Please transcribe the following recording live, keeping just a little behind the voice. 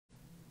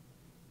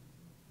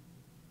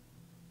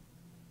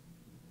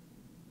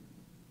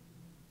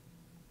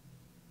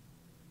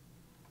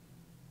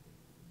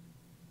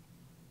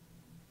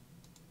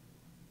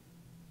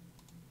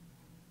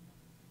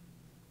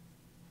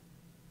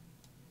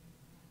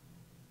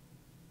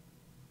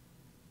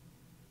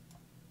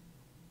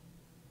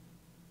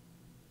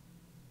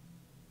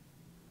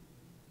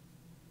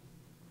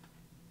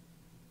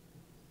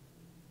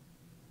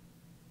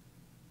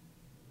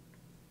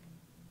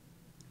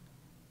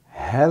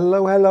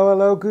Hello, hello,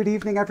 hello. Good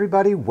evening,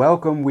 everybody.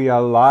 Welcome. We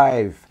are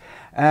live.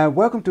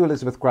 Welcome to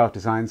Elizabeth Craft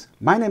Designs.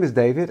 My name is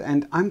David,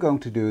 and I'm going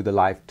to do the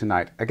live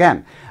tonight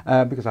again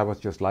because I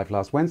was just live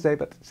last Wednesday.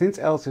 But since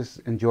Els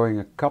is enjoying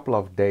a couple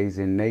of days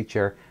in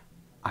nature,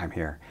 I'm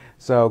here.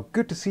 So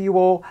good to see you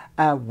all.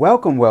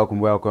 Welcome,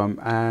 welcome, welcome.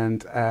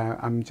 And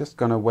I'm just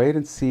gonna wait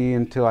and see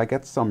until I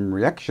get some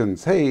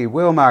reactions. Hey,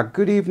 Wilma.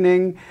 Good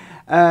evening.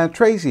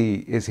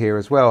 Tracy is here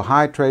as well.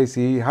 Hi,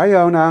 Tracy. Hi,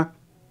 Ona.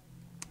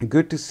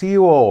 Good to see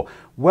you all.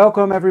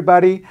 Welcome,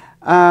 everybody.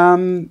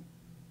 Ooh,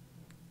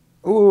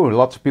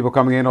 lots of people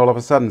coming in all of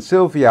a sudden.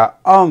 Sylvia,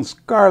 Ans,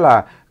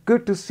 Carla,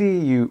 good to see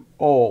you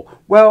all.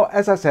 Well,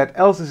 as I said,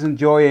 Els is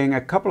enjoying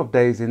a couple of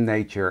days in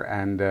nature,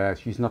 and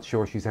she's not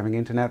sure she's having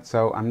internet,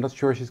 so I'm not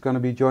sure she's going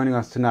to be joining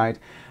us tonight.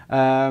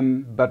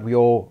 But we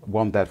all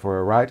want that for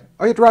her, right?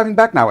 Are you driving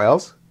back now,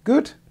 Els?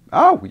 Good.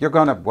 Oh, you're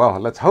gonna, well,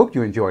 let's hope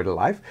you enjoy the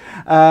live.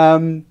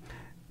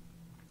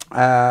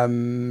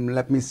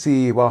 Let me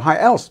see. Well, hi,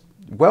 Els.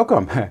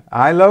 Welcome.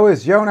 Hi,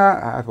 Lois,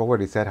 Jonah. I've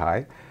already said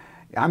hi.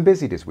 I'm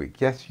busy this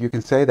week. Yes, you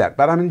can say that,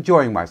 but I'm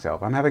enjoying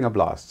myself. I'm having a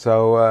blast.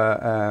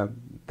 So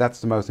that's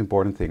the most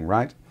important thing,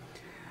 right?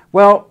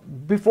 Well,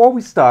 before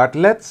we start,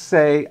 let's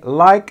say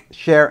like,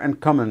 share, and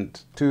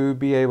comment to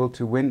be able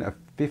to win a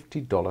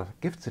 $50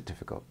 gift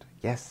certificate.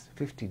 Yes,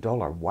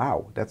 $50.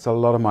 Wow, that's a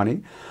lot of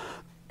money.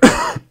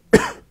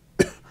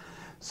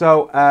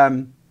 So,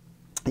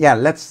 yeah,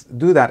 let's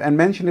do that and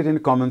mention it in the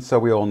comments so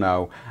we all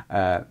know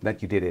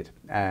that you did it.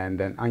 And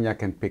then Anja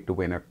can pick the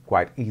winner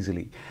quite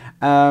easily.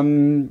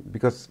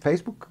 Because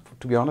Facebook,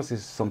 to be honest,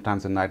 is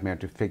sometimes a nightmare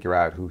to figure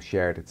out who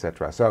shared,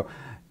 etc. So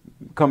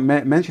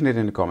mention it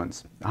in the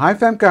comments. Hi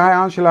Femke, hi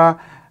Angela,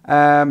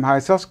 hi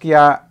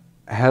Saskia.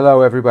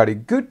 Hello everybody.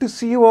 Good to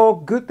see you all.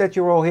 Good that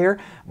you're all here.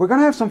 We're going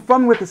to have some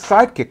fun with the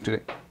Sidekick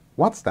today.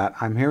 What's that?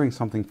 I'm hearing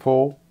something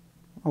fall.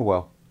 Oh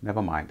well,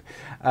 never mind.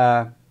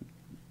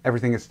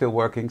 Everything is still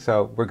working,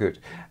 so we're good.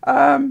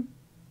 Hi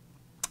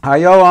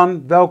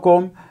Johan,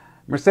 welcome.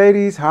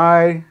 Mercedes,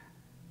 hi.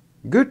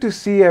 Good to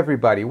see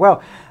everybody.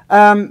 Well,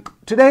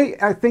 today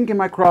I think in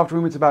my craft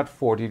room it's about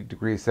 40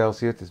 degrees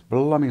Celsius. It's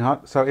blooming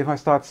hot. So if I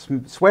start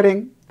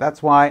sweating,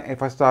 that's why.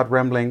 If I start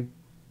rambling,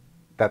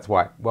 that's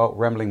why. Well,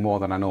 rambling more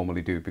than I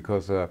normally do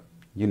because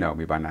you know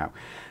me by now.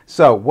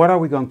 So what are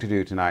we going to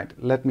do tonight?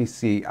 Let me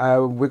see.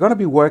 We're going to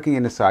be working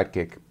in the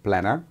Sidekick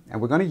planner,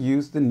 and we're going to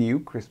use the new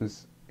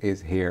Christmas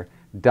is Here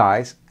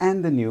dies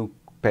and the new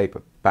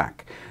paper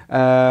pack.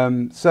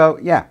 So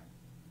yeah.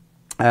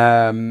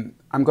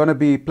 I'm going to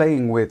be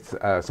playing with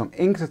some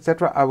inks,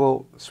 etc. I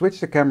will switch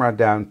the camera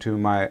down to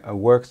my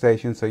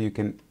workstation so you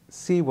can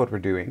see what we're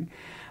doing.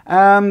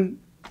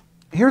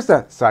 Here's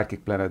the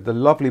Sidekick planner, the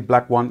lovely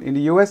black one. In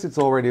the US it's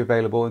already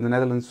available. In the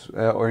Netherlands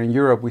or in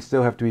Europe we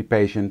still have to be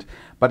patient.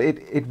 But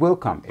it will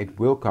come. It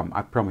will come,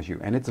 I promise you.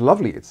 And it's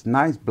lovely. It's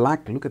nice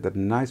black. Look at that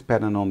nice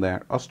pattern on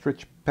there.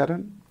 Ostrich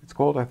pattern, it's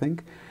called, I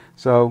think.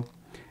 So,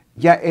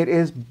 yeah, it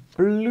is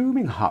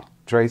blooming hot.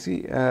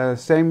 Tracy,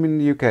 same in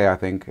the UK, I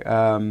think.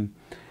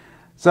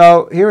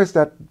 So here is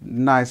that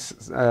nice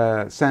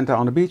Santa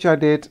on the beach I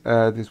did.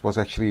 This was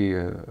actually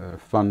a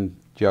fun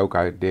joke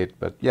I did,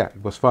 but yeah,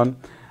 it was fun.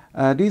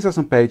 These are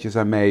some pages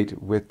I made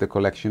with the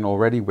collection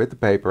already, with the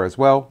paper as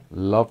well.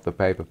 Love the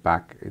paper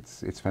pack.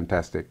 It's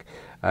fantastic.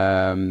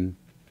 I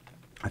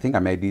think I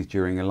made these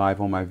during a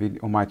live on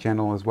my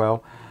channel as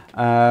well.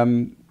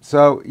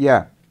 So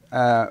yeah,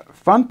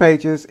 fun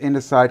pages in the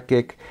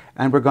Sidekick,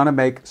 and we're gonna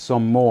make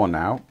some more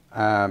now.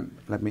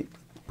 Let me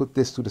put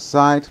this to the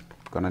side.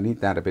 Gonna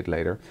need that a bit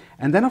later.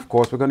 And then of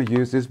course we're gonna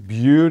use this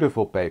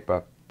beautiful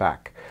paper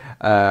pack.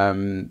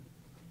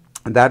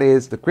 That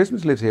is the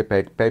Christmas Lives Here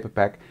paper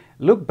pack.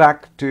 Look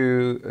back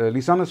to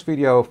Lisanne's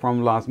video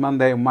from last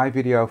Monday, my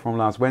video from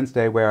last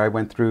Wednesday, where I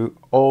went through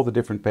all the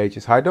different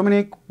pages. Hi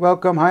Dominique,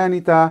 welcome. Hi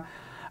Anita.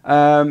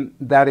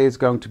 That is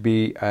going to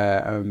be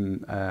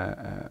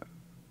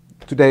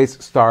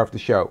today's star of the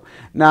show.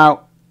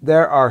 Now,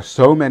 there are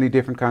so many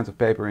different kinds of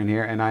paper in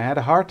here, and I had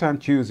a hard time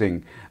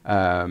choosing.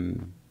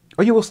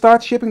 Oh, you will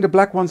start shipping the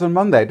black ones on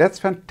Monday. That's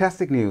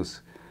fantastic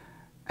news.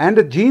 And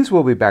the jeans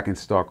will be back in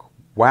stock.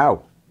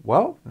 Wow.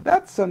 Well,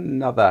 that's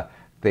another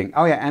thing.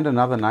 Oh yeah, and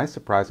another nice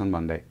surprise on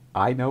Monday.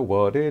 I know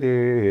what it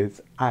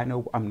is. I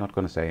know. I'm not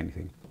going to say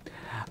anything.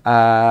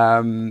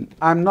 I'm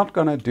not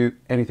going to do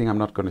anything. I'm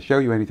not going to show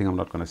you anything. I'm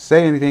not going to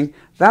say anything.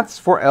 That's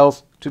for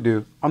Els to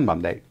do on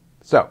Monday.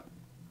 So,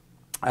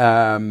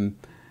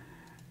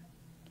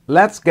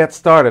 let's get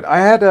started. I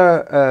had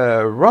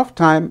a rough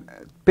time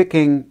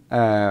picking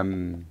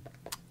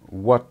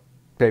what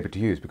paper to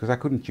use because I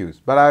couldn't choose.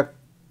 But I've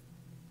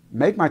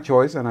made my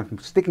choice and I'm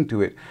sticking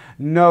to it.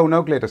 No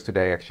glitters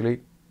today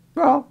actually.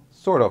 Well,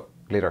 sort of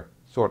glitter.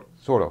 Sort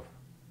of.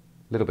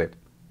 Little bit.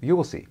 You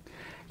will see.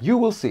 You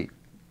will see.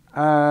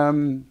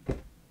 What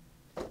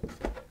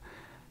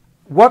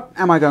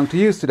am I going to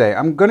use today?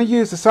 I'm going to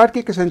use the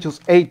Sidekick Essentials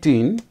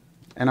 18.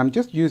 And I'm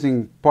just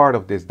using part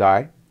of this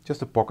die.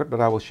 Just a pocket, but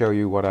I will show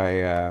you what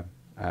I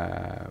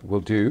will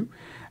do.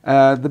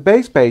 The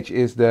base page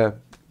is the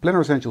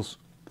Planner Essentials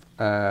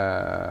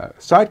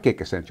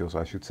Sidekick Essentials,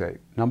 I should say,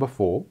 number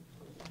 4.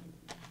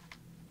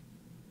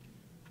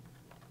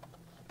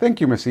 Thank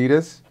you,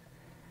 Mercedes.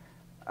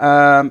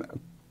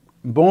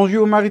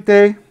 Bonjour,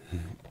 Marité.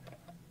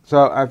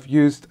 So I've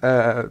used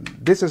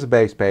this as a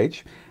base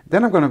page.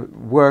 Then I'm going to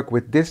work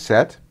with this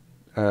set.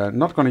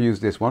 Not going to use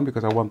this one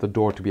because I want the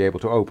door to be able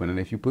to open. And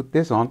if you put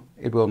this on,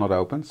 it will not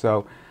open.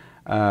 So,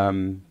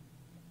 oh,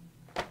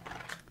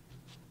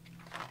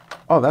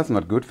 that's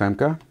not good,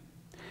 Femke.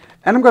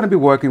 And I'm going to be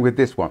working with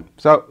this one.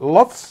 So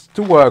lots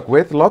to work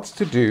with, lots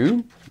to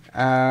do,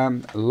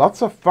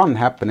 lots of fun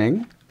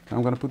happening.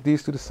 I'm going to put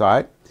these to the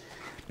side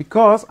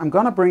because I'm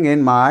going to bring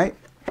in my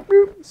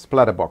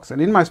splatter box.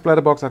 And in my splatter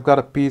box I've got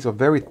a piece of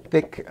very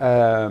thick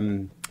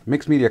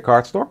mixed media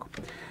cardstock.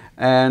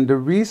 And the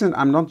reason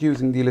I'm not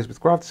using the Elizabeth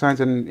Craft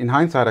Designs, and in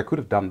hindsight I could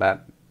have done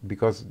that,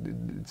 because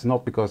it's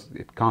not because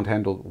it can't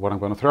handle what I'm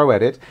going to throw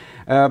at it,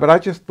 but I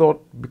just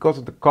thought because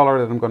of the color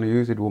that I'm going to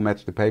use, it will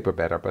match the paper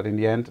better. But in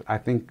the end I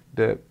think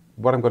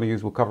what I'm going to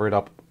use will cover it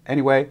up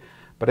anyway.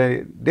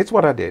 But that's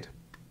what I did.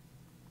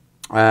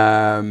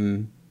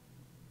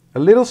 A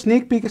little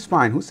sneak peek is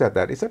fine. Who said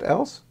that? Is that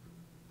Els?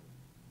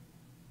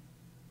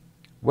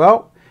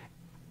 Well,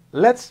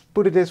 let's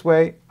put it this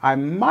way. I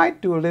might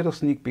do a little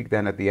sneak peek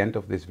then at the end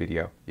of this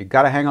video. You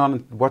gotta hang on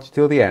and watch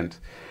till the end.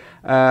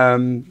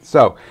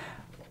 So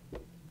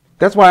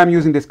that's why I'm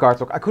using this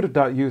cardstock. I could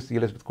have used the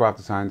Elizabeth Craft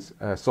Designs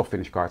soft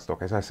finish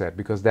cardstock, as I said,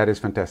 because that is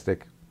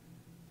fantastic.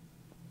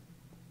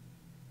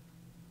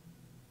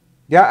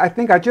 Yeah, I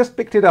think I just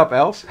picked it up,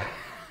 Els.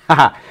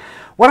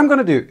 What I'm going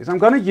to do is I'm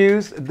going to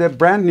use the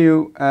brand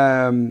new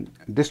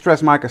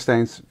Distress Mica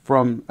stains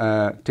from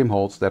Tim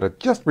Holtz that are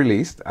just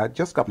released. I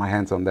just got my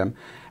hands on them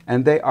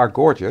and they are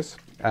gorgeous.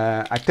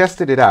 I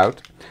tested it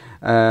out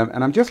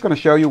and I'm just going to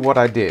show you what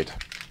I did.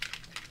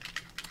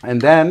 And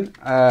then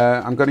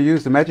I'm going to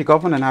use the magic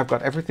oven, and I've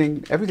got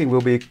everything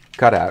will be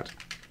cut out.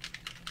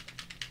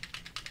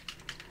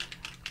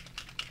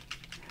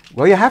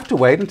 Well, you have to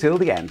wait until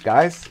the end,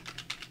 guys.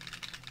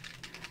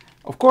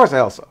 Of course,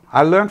 Elsa.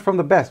 I learned from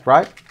the best,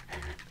 right?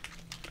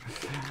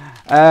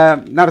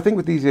 Now the thing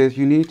with these is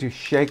you need to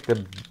shake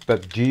the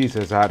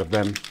bejesus out of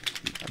them.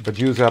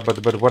 Bejusa,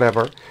 but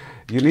whatever.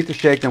 You need to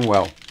shake them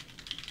well.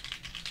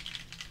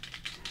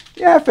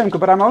 Yeah, Femke,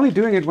 but I'm only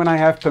doing it when I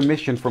have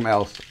permission from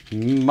Els.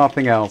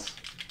 Nothing else.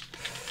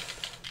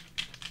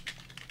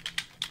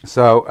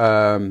 So,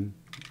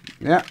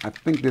 yeah, I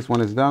think this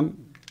one is done.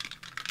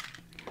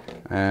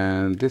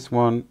 And this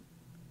one,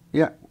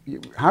 yeah.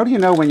 How do you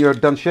know when you're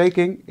done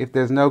shaking if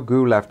there's no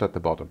goo left at the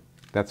bottom?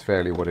 That's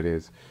fairly what it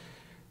is.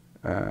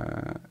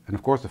 And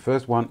of course the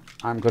first one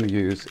I'm going to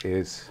use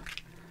is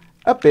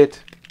a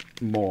bit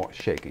more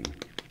shaking.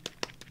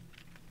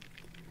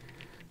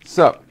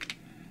 So,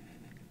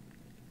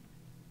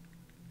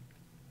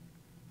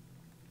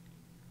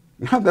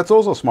 that's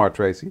also smart,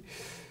 Tracy.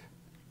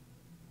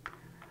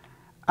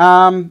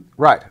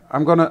 Right,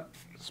 I'm going to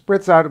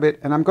spritz out a bit,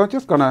 and I'm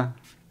just going to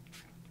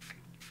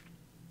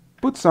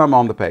put some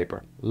on the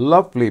paper.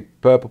 Lovely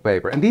purple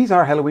paper. And these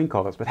are Halloween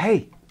colors, but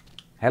hey,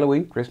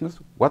 Halloween, Christmas,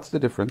 what's the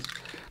difference?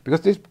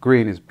 Because this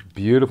green is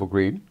beautiful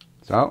green.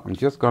 So I'm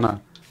just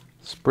gonna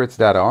spritz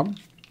that on.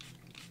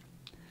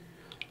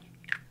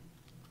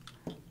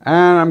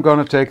 And I'm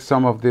gonna take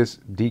some of this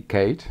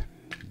decade,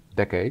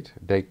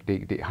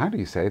 how do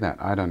you say that?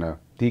 I don't know.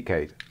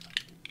 Decade.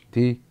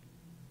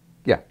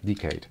 Yeah,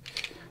 decade.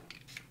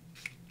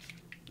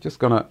 Just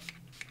gonna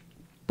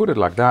put it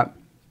like that.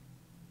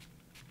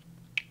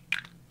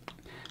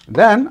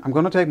 Then I'm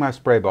gonna take my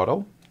spray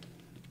bottle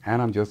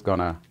and I'm just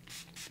gonna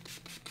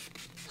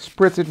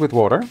spritz it with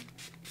water.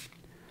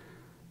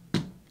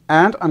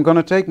 And I'm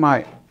gonna take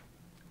my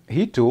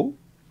heat tool.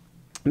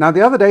 Now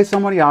the other day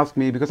somebody asked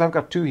me, because I've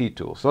got two heat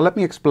tools, so let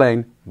me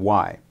explain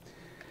why.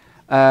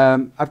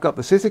 I've got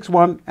the Sizzix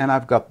one and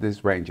I've got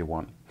this Ranger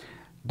one.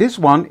 This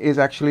one is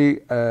actually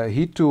a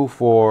heat tool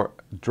for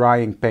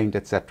drying paint,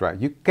 etc.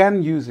 You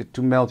can use it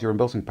to melt your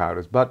embossing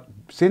powders, but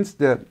since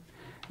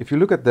if you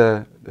look at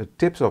the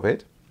tips of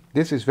it,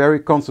 this is very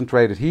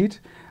concentrated heat,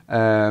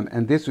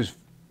 and this is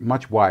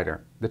much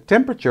wider. The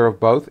temperature of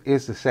both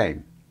is the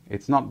same.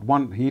 It's not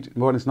one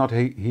is not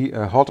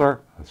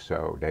hotter.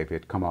 So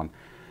David, come on.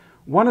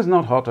 One is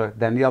not hotter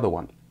than the other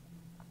one,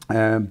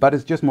 but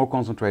it's just more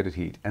concentrated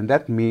heat. And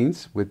that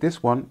means with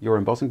this one, your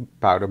embossing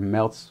powder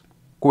melts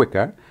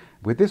quicker.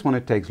 With this one,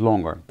 it takes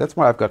longer. That's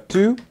why I've got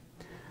two,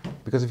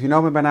 because if you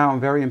know me by now, I'm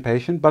very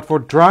impatient. But for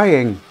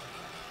drying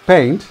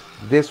paint,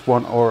 this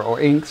one, or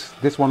inks,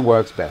 this one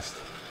works best.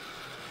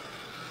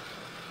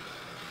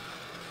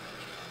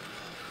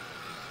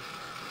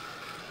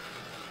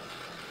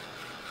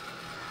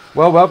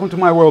 Well, welcome to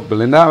my world,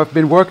 Belinda. I've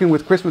been working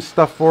with Christmas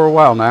stuff for a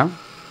while now.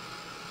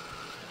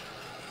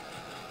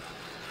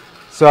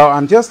 So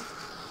I'm just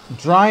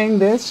drying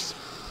this,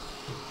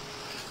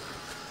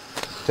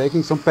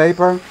 taking some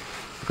paper,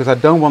 because I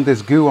don't want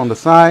this goo on the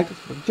side.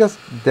 Just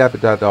dab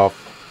that off.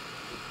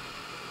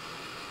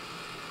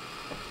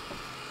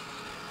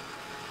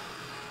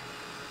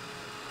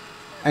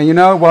 And you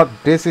know what?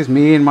 This is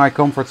me in my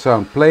comfort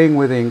zone, playing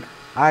with ink,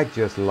 I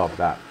just love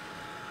that.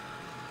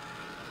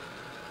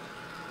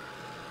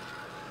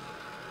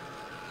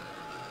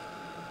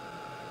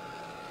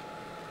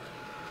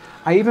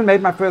 I even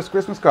made my first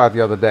Christmas card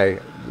the other day.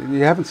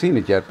 You haven't seen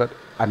it yet, but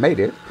I made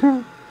it.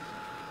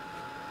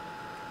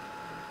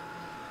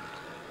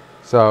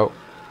 So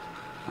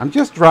I'm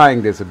just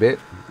drying this a bit,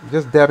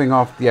 just dabbing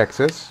off the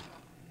excess.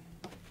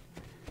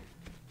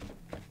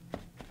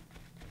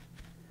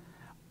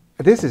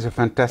 This is a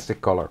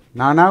fantastic color.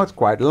 Now it's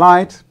quite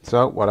light,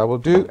 so what I will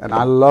do, and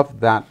I love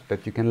that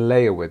you can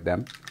layer with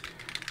them.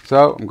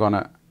 So I'm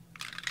gonna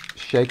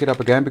shake it up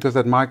again because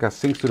that mica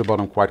sinks to the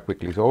bottom quite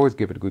quickly, so always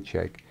give it a good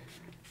shake.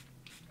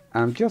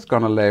 I'm just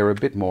gonna layer a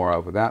bit more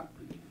over that.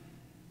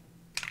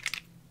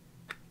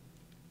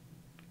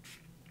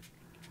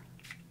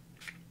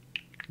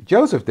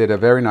 Joseph did a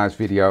very nice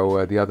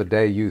video the other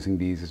day using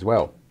these as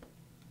well.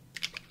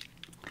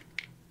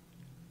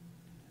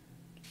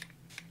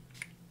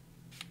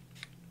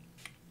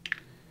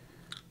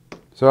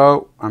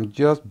 So I'm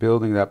just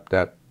building up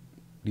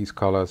these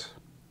colors,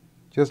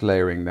 just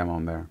layering them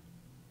on there.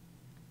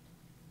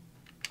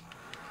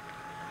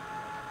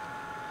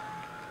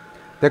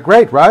 They're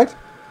great, right?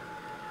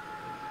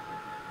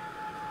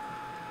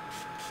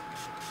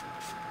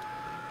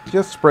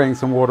 Just spraying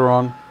some water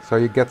on so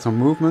you get some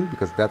movement,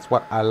 because that's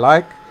what I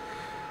like.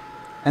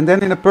 And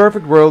then in a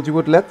perfect world you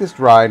would let this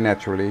dry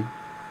naturally.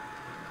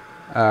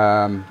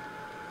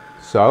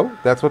 So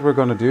that's what we're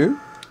going to do.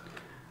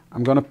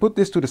 I'm going to put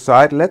this to the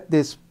side, let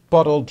this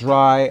bottle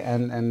dry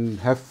and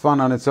have fun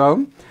on its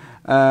own.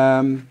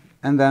 And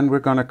then we're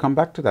going to come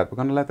back to that. We're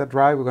going to let that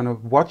dry. We're going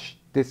to watch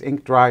this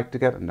ink dry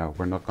together. No,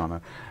 we're not going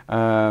to.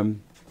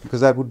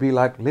 Because that would be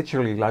like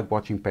literally like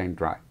watching paint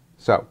dry.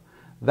 So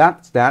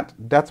that's that.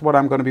 That's what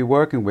I'm going to be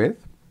working with.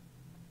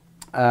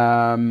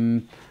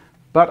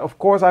 But of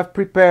course I've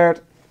prepared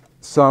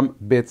some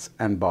bits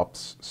and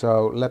bobs.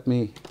 So let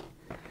me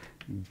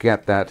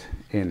get that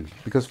in.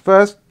 Because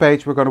first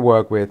page we're going to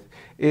work with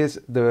is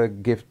the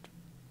gift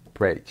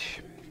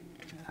page.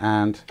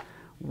 And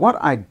what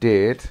I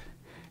did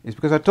is,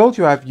 because I told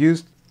you I've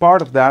used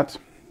part of that.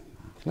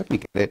 Let me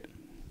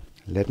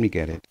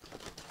get it.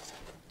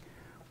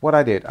 What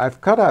I did,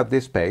 I've cut out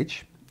this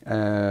page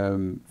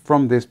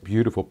from this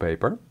beautiful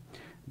paper,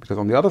 because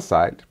on the other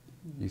side,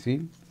 you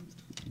see,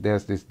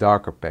 there's this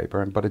darker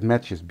paper, but it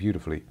matches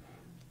beautifully.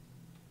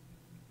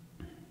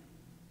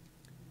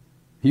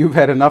 You've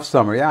had enough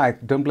summer. Yeah, I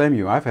don't blame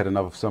you. I've had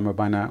enough of summer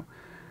by now.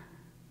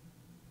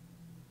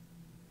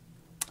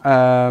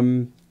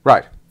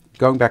 Right,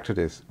 going back to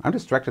this. I'm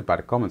distracted by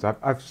the comments.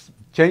 I've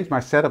changed my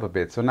setup a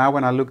bit, so now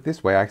when I look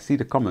this way, I see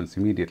the comments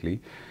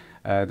immediately.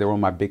 They're on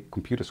my big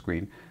computer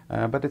screen,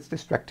 but it's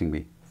distracting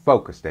me.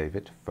 Focus,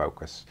 David,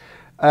 focus.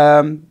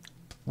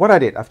 What I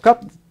did, I've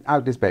cut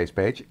out this base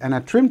page and I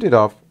trimmed it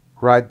off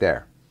right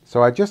there.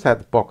 So I just had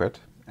the pocket,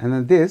 and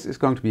then this is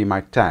going to be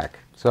my tag.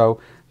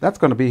 So that's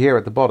going to be here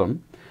at the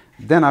bottom.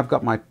 Then I've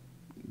got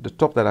the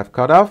top that I've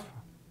cut off.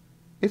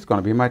 It's going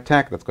to be my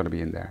tag that's going to be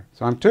in there.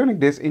 So I'm turning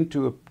this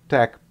into a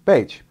tag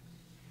page.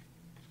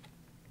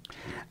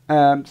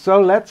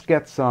 So let's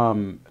get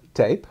some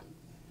tape.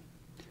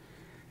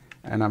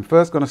 And I'm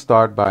first going to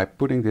start by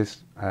putting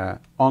this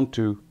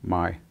onto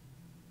my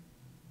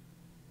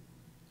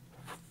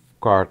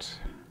card.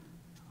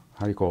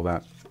 How do you call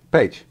that?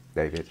 Page,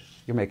 David.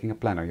 You're making a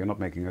planner, you're not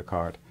making a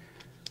card.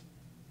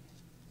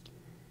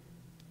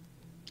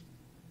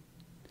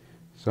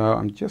 So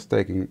I'm just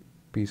taking a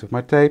piece of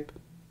my tape,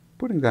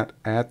 putting that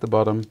at the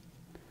bottom.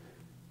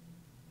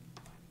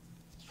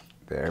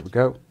 There we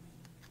go.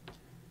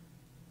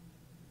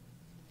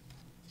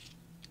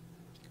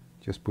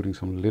 Just putting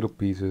some little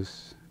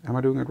pieces. Am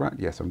I doing it right?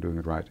 Yes, I'm doing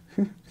it right.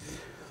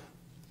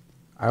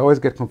 I always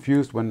get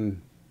confused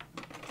when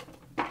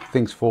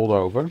things fold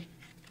over.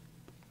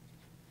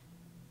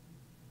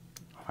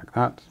 Like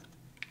that.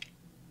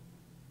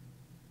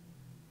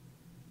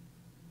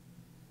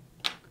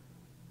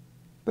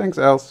 Thanks,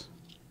 Else.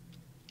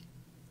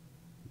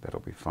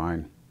 That'll be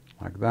fine.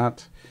 Like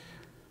that.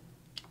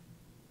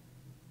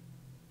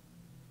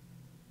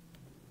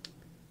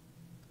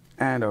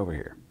 And over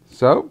here.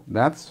 So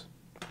that's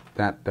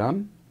that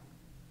done.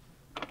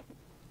 I'm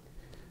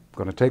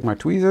going to take my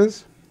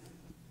tweezers,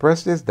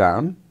 press this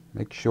down,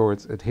 make sure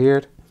it's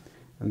adhered,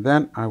 and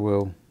then I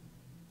will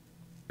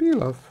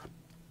peel off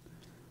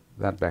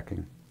that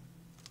backing.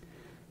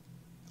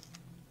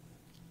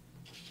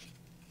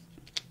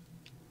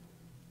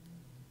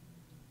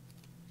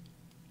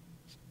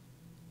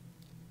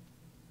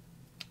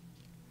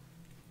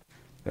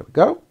 There we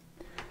go.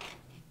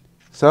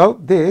 So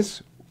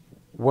this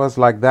was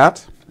like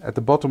that at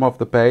the bottom of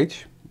the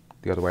page,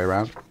 the other way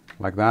around,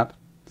 like that.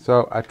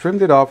 So I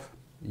trimmed it off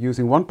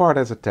using one part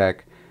as a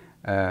tag,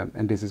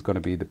 and this is going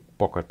to be the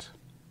pocket.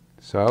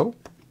 So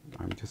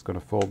I'm just going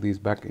to fold these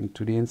back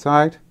into the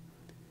inside,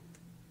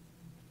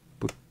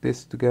 put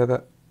this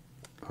together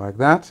like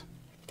that,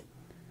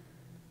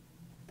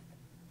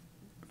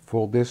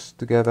 fold this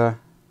together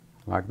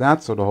like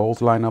that so the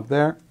holes line up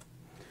there,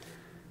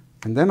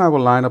 and then I will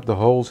line up the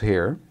holes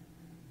here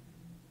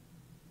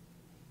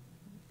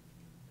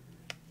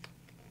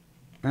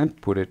and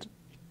put it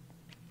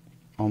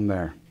on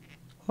there,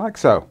 like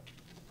so.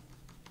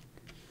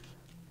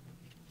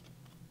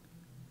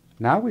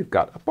 Now we've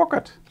got a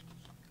pocket.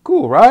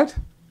 Cool, right?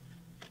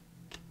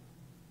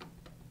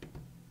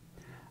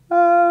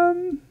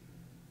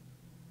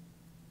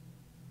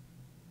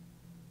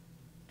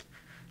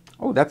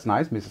 Oh, that's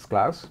nice, Mrs.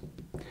 Klaus.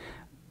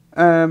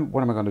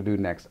 What am I going to do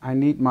next? I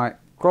need my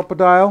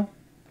crocodile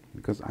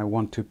because I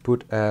want to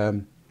put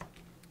thingy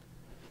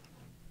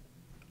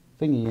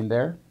in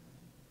there.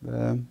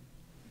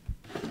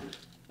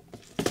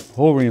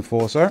 Hole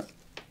reinforcer.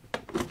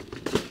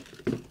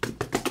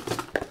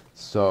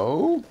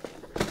 So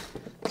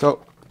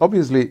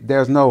obviously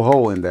there's no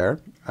hole in there.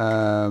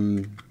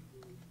 I'm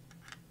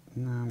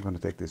going to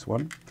take this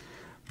one,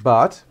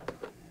 but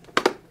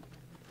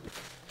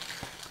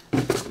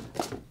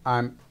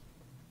I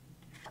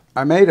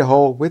made a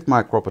hole with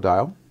my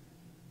crocodile,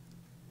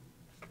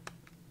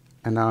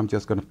 and now I'm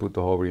just going to put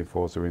the hole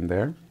reinforcer in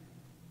there.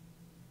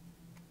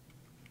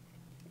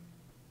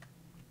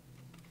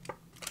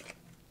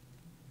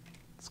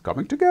 It's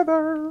coming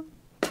together.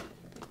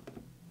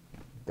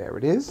 There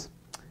it is.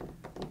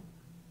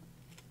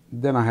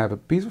 Then I have a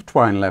piece of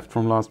twine left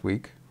from last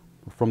week,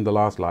 from the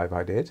last live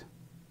I did.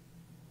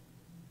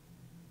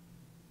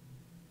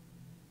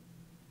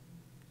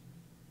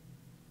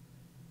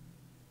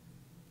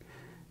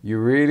 You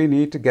really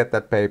need to get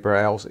that paper,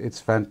 else it's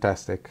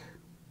fantastic.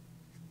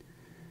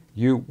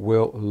 You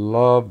will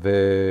love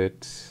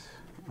it,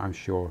 I'm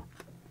sure.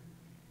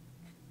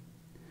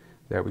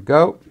 There we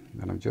go.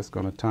 And I'm just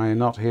going to tie a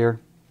knot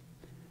here.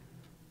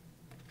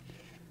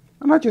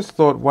 And I just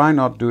thought, why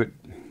not do it?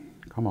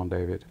 Come on,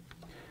 David.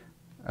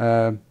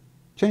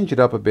 Change it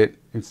up a bit.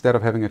 Instead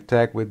of having a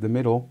tag with the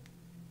middle,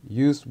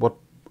 use what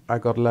I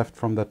got left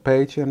from that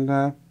page,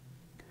 and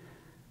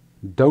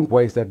don't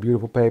waste that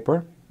beautiful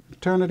paper.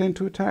 Turn it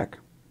into a tag.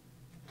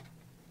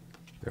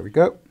 There we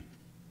go.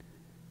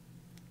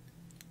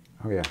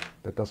 Oh yeah,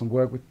 that doesn't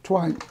work with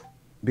twine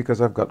because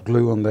I've got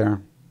glue on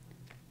there.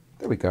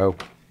 There we go.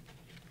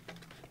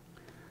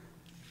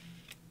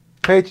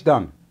 Page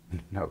done.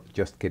 No,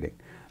 just kidding.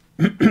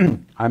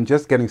 I'm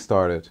just getting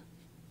started.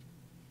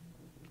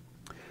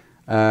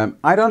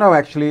 I don't know,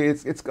 actually.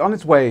 It's on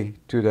its way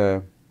to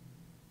the...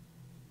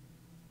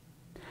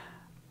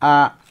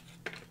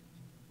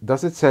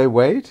 does it say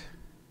weight?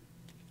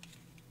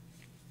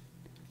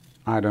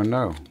 I don't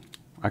know.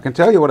 I can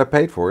tell you what I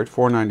paid for it,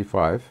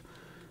 $4.95.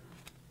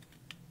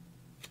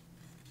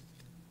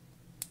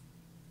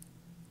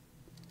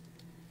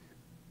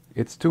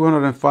 It's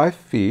 205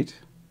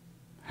 feet,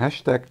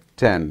 hashtag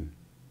 10.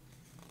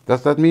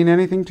 Does that mean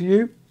anything to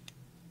you?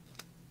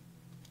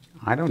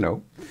 I don't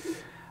know.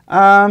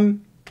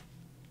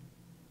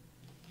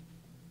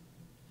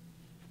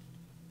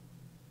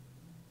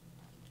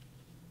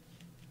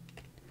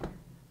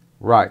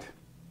 Right.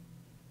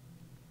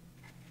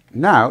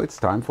 Now it's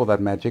time for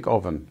that magic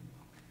oven.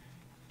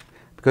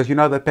 Because you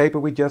know that paper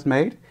we just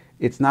made?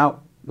 It's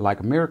now, like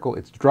a miracle,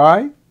 it's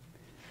dry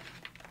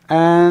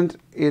and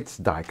it's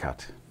die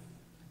cut.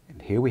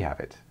 And here we have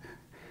it.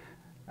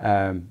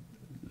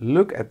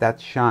 Look at that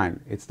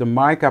shine. It's the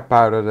mica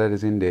powder that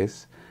is in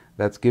this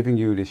that's giving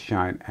you this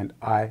shine, and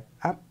I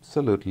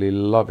absolutely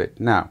love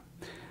it. Now,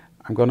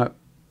 I'm gonna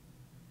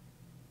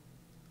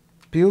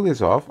peel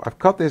this off. I've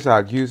cut this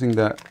out using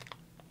the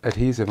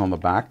adhesive on the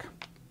back.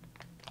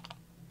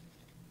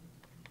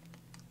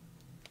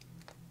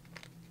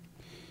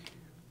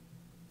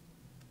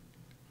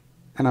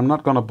 And I'm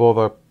not gonna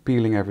bother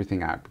peeling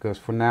everything out because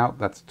for now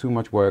that's too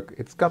much work.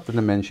 It's got the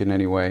dimension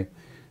anyway.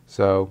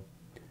 So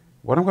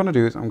what I'm gonna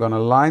do is I'm gonna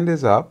line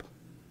this up.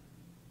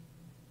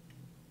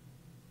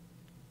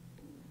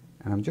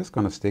 And I'm just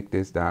going to stick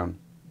this down,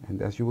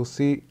 and as you will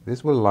see,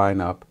 this will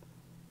line up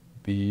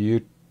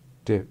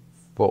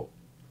beautiful.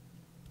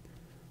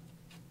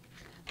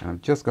 And I'm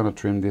just going to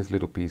trim this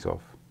little piece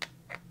off.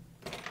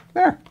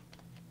 There.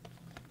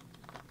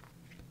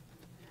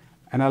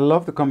 And I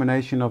love the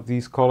combination of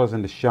these colors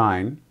and the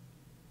shine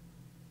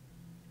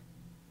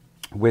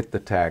with the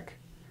tag.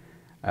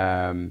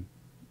 I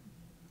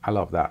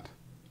love that.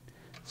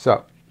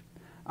 So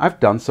I've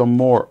done some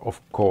more,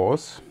 of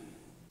course.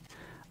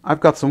 I've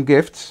got some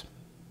gifts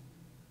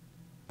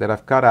that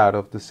I've cut out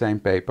of the same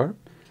paper.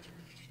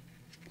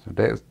 So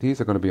these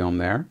are going to be on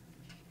there.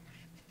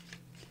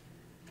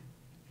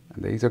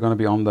 And these are going to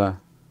be on the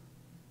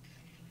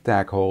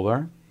tag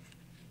holder.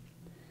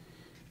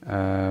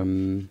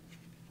 And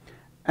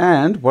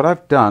what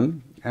I've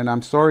done, and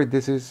I'm sorry,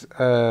 this is,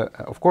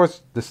 of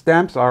course, the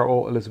stamps are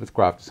all Elizabeth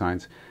Craft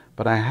Designs,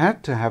 but I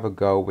had to have a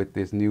go with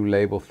this new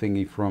label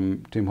thingy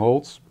from Tim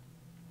Holtz.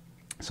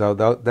 So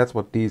that's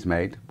what these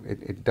made.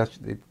 It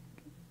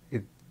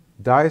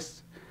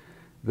dies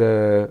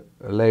the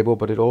label,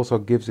 but it also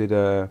gives it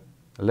a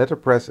letter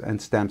press and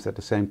stamps at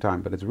the same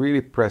time. But it's really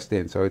pressed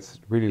in, so it's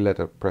really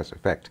letter press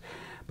effect.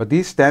 But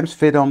these stamps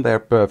fit on there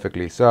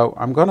perfectly. So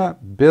I'm gonna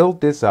build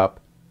this up.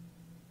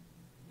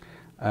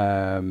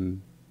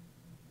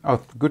 Oh,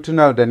 good to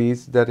know,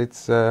 Denise, that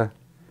it's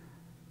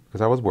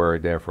because I was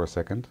worried there for a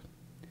second.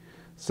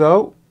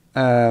 So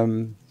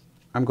I'm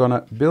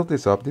gonna build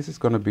this up. This is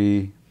gonna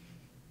be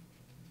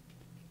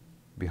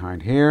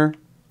behind here.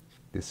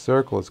 This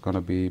circle is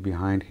gonna be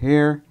behind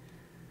here.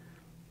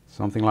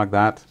 Something like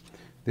that.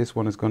 This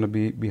one is gonna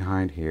be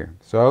behind here.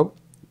 So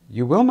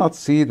you will not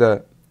see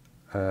the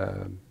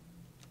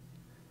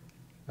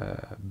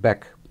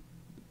back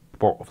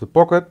of the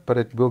pocket, but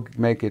it will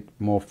make it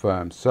more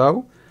firm.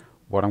 So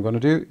what I'm going to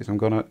do is I'm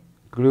going to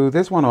glue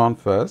this one on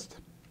first.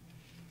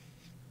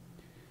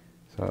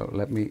 So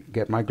let me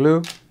get my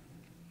glue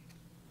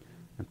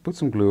and put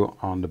some glue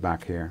on the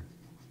back here.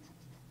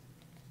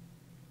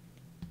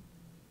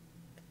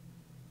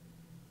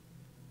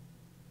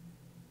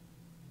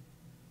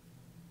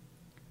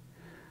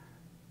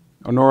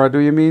 Oh, Nora, do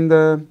you mean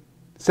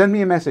send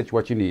me a message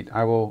what you need.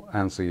 I will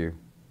answer you.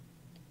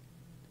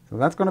 So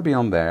that's going to be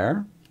on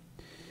there.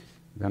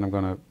 Then I'm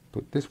going to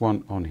put this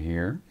one on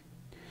here.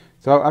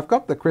 So I've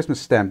got the Christmas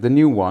stamp, the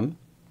new one,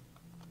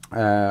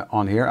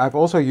 on here. I've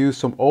also used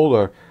some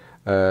older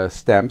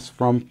stamps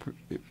from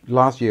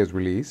last year's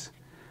release.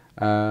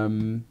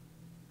 I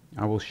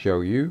will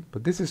show you,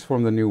 but this is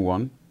from the new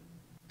one.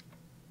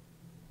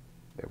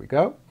 There we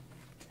go.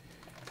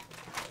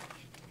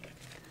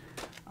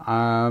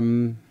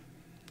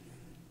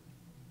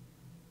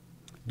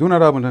 Do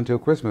not open until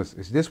Christmas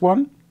is this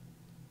one.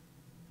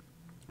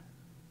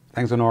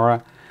 Thanks,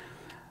 Honora.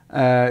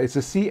 It's a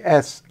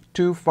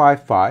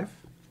CS255.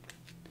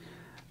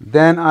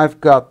 Then I've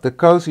got the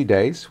Cozy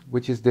Days,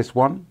 which is this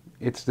one.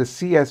 It's the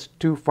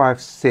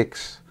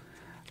CS256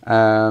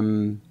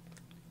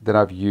 that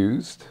I've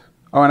used.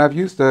 Oh, and I've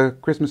used the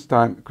Christmas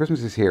time.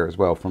 Christmas is here as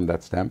well from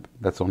that stamp.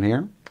 That's on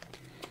here.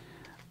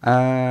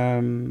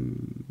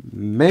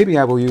 Maybe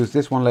I will use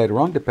this one later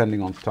on,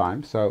 depending on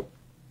time. So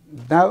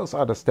those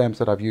are the stamps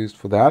that I've used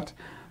for that.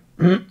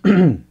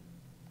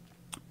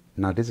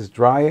 Now this is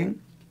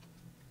drying.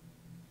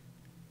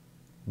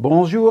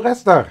 Bonjour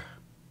Esther.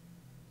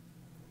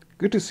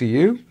 Good to see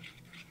you.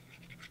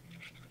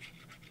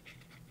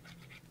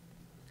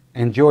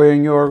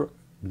 Enjoying your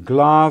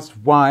glass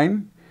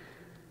wine.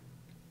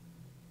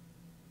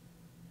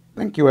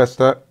 Thank you,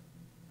 Esther.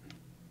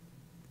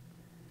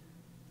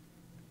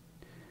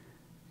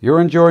 You're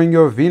enjoying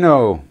your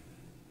vino.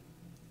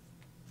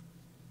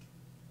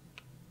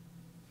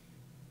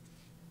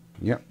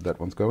 Yep, that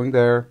one's going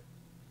there.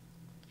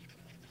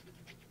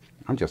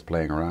 I'm just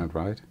playing around,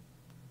 right?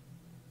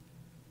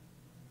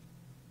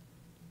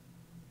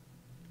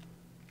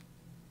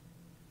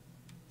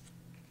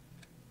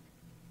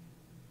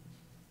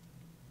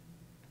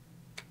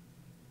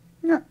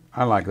 Yeah,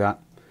 I like that.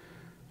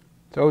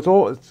 So it's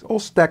all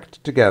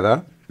stacked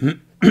together.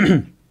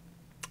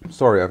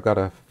 Sorry, I've got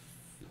a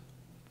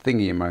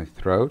thingy in my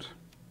throat.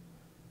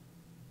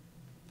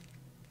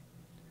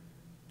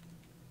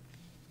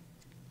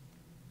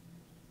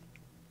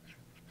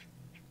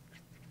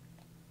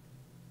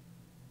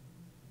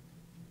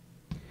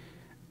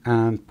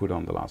 And put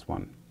on the last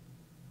one.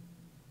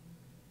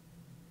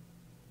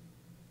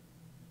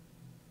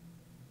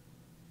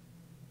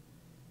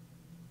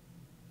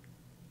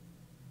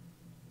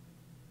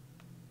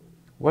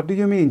 What do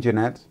you mean,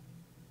 Jeanette?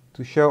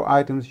 To show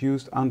items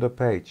used under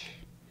page.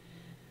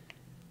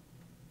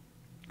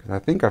 Because I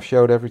think I've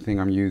showed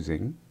everything I'm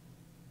using.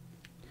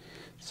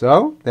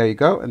 So, there you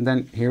go. And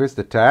then here is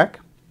the tag.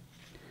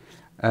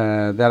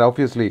 That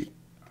obviously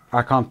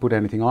I can't put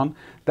anything on.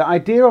 The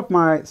idea of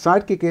my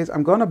Sidekick is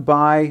I'm going to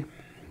buy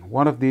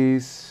one of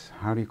these,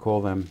 how do you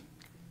call them?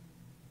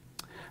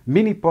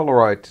 Mini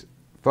Polaroid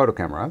photo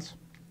cameras.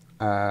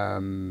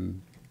 That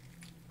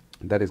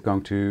is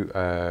going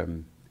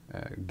to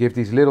give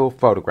these little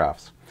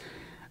photographs.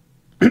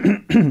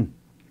 And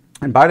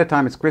by the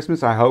time it's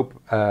Christmas, I hope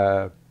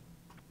to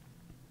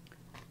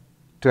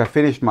have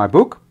finished my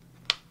book.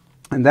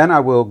 And then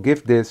I will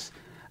give this,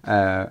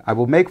 I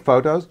will make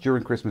photos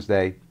during Christmas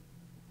Day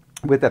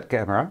with that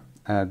camera.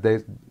 And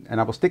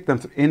I will stick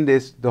them in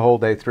this the whole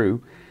day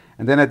through.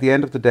 And then at the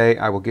end of the day,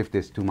 I will give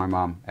this to my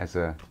mom as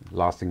a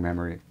lasting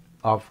memory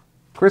of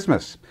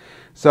Christmas.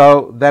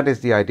 So that is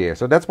the idea.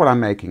 So that's what I'm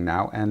making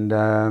now. And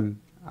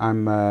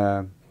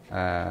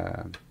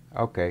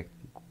okay,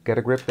 get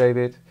a grip,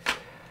 David.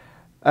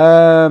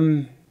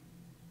 That's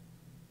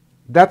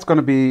going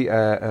to be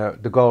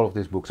the goal of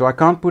this book. So I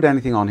can't put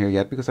anything on here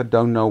yet because I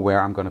don't know where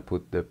I'm going to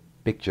put the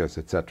pictures,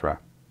 etc.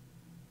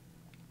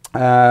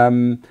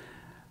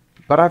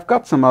 But I've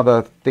got some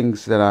other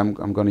things that I'm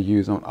going to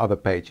use on other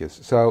pages.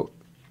 So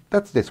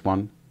that's this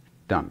one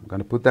done. I'm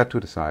going to put that to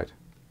the side.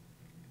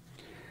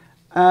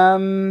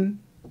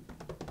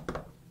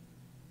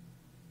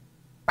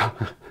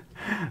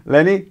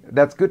 Lenny,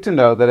 that's good to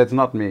know that it's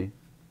not me.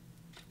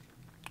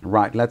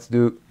 Right, let's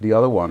do the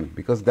other one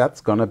because that's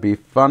going to be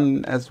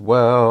fun as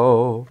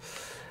well.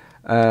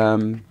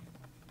 But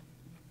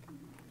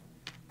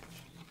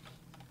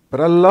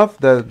I love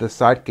the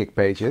Sidekick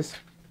pages.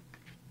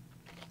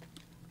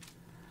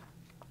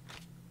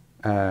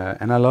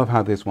 And I love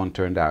how this one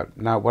turned out.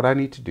 Now what I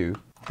need to do,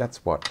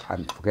 that's what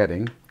I'm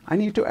forgetting. I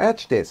need to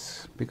edge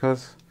this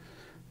because,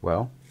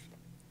 well,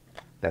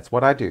 that's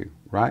what I do,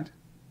 right?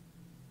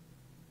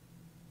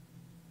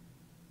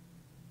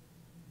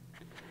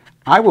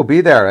 I will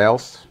be there,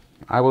 else.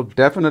 I will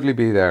definitely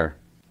be there.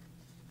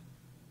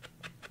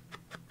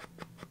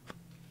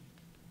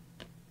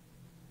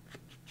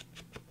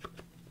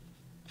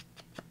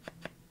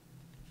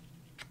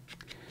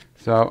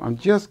 So I'm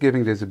just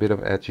giving this a bit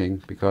of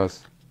edging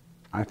because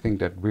I think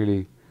that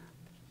really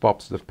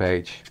pops the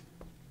page.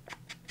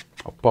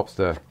 Or pops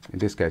the, in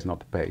this case not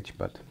the page,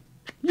 but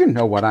you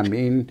know what I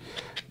mean.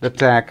 The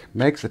tag,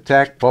 makes the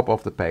tag pop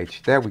off the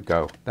page. There we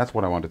go. That's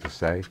what I wanted to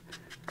say.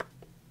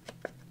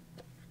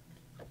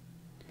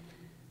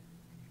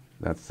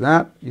 That's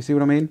that. You see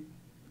what I mean?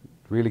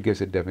 Really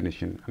gives it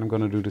definition. And I'm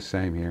going to do the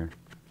same here.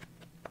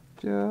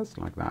 Just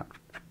like that.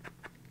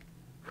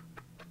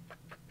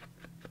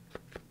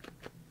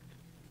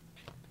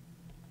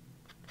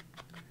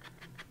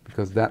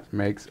 Because that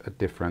makes a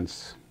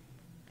difference.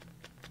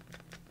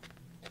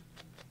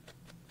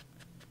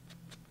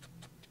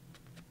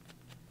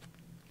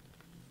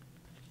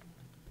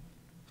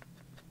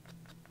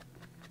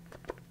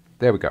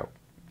 There we go.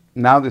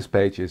 Now this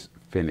page is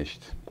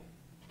finished.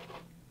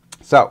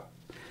 So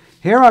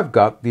here I've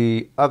got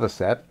the other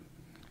set.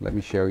 Let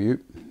me show you.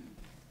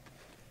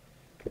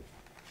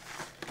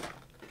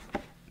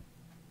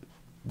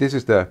 This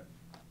is the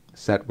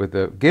set with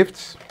the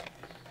gifts,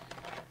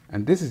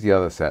 and this is the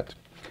other set.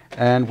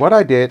 And what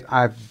I did,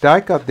 I've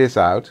die cut this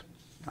out.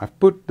 I've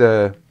put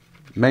the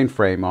main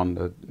frame on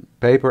the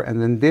paper,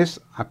 and then this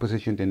I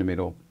positioned in the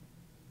middle.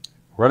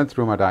 Run it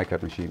through my die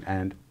cut machine,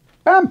 and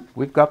bam!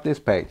 We've got this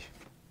page.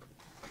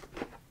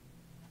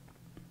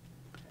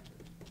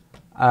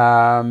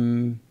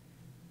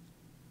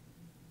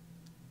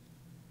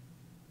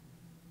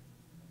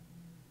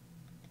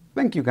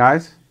 Thank you,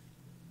 guys.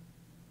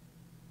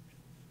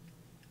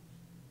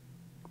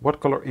 What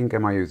color ink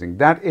am I using?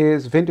 That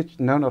is vintage,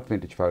 no, not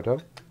vintage photo.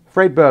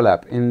 Frayed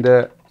burlap in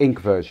the ink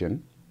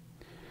version.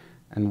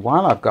 And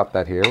while I've got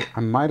that here, I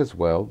might as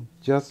well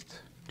just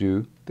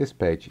do this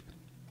page.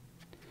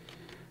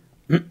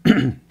 So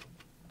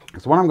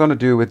what I'm going to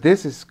do with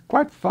this is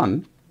quite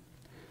fun.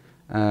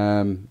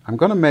 I'm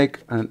going to make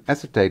an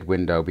acetate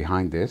window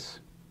behind this.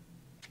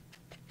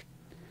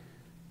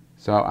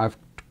 So I've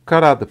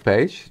cut out the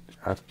page,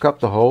 I've cut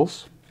the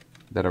holes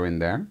that are in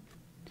there,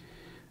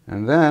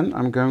 and then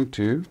I'm going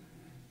to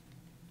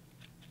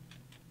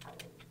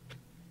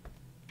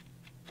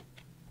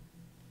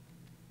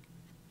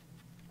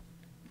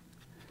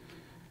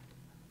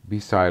be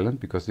silent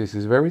because this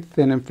is very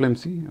thin and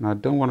flimsy and I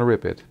don't want to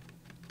rip it.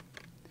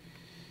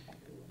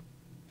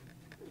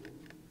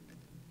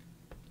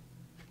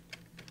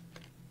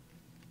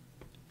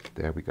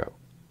 There we go.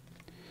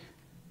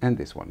 And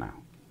this one now.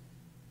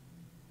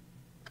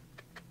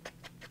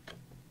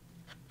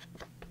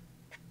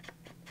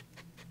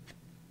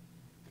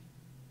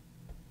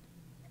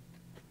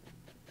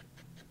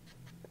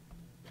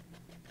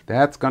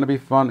 That's gonna be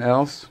fun,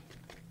 else.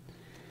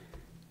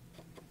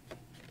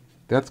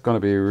 That's gonna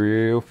be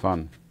real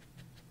fun.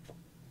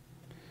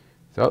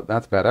 So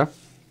that's better.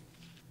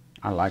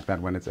 I like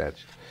that when it's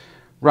edged.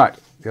 Right,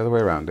 the other way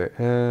around.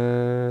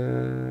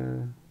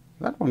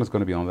 That one is going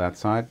to be on that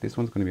side. This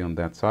one's going to be on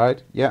that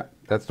side. Yeah,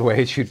 that's the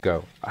way it should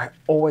go. I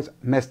always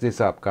mess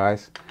this up,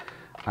 guys.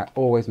 I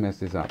always mess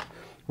this up.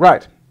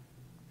 Right.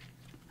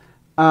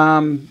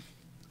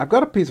 I've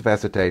got a piece of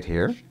acetate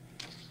here.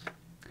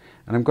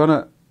 And I'm going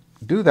to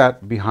do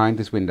that behind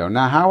this window.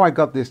 Now, how I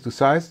got this to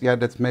size, yeah,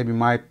 that's maybe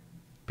my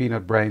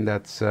peanut brain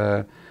that's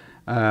gonna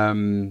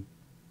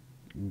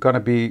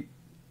be,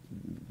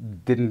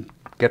 didn't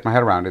get my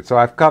head around it. So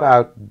I've cut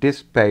out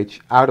this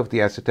page out of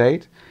the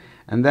acetate,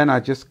 and then I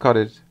just cut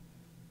it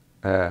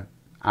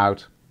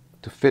out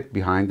to fit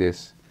behind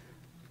this,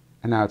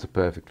 and now it's a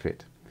perfect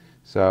fit.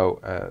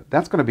 So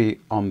that's going to be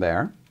on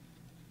there.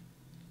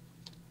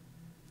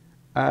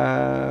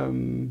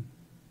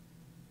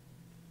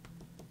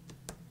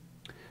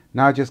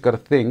 Now I just got to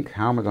think,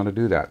 how am I going to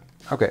do that?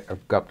 Okay,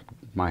 I've got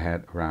my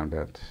head around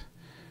that.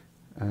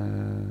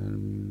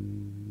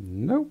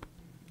 Nope,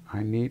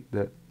 I need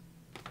the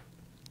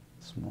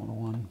smaller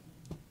one.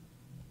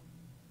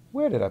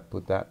 Where did I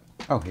put that?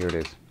 Oh, here it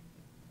is.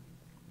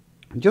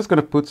 I'm just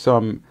going to put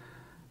some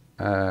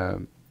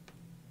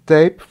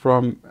tape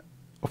from,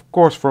 of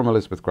course, from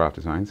Elizabeth Craft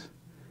Designs,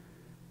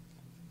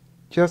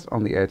 just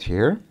on the edge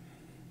here.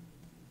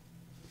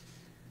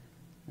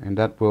 And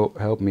that will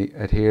help me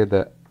adhere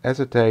the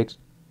acetate.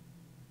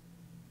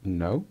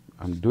 No,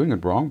 I'm doing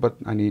it wrong, but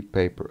I need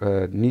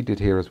paper, need it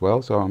here as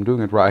well, so I'm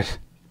doing it right.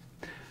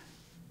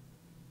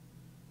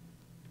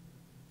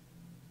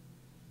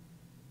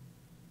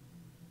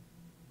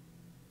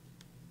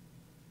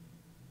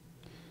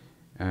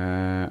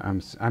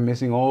 I'm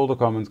missing all the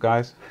comments,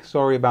 guys.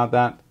 Sorry about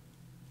that.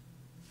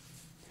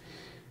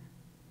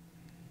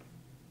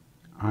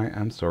 I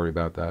am sorry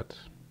about that.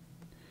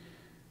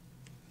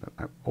 But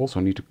I also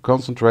need to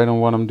concentrate on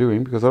what I'm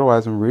doing, because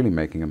otherwise I'm really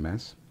making a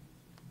mess.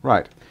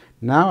 Right,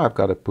 now I've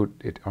got to put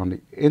it on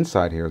the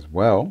inside here as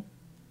well.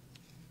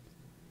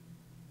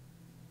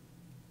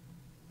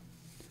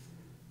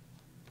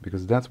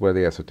 Because that's where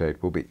the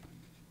acetate will be.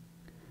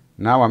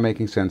 Now I'm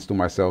making sense to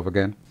myself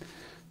again.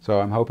 So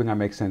I'm hoping I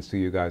make sense to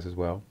you guys as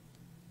well.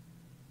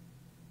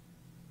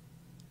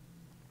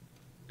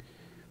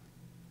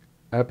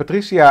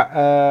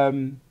 Patricia,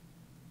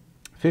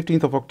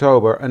 15th of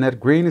October, Annette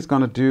Green is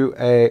going to do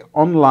a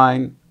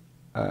online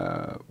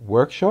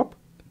workshop,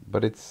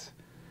 but it's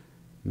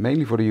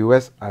mainly for the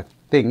US, I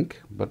think,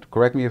 but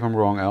correct me if I'm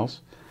wrong, else.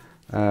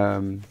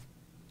 I'm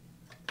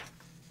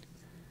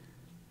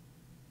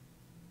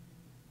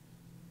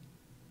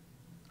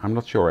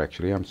not sure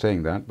actually, I'm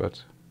saying that,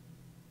 but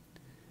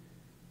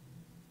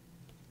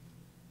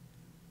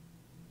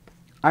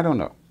I don't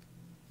know.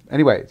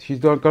 Anyway, she's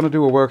going to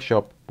do a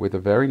workshop with a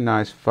very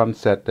nice fun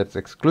set that's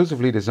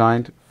exclusively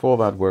designed for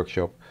that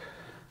workshop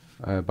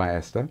by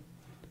Esther.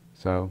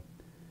 So,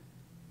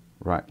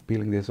 right,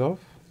 peeling this off.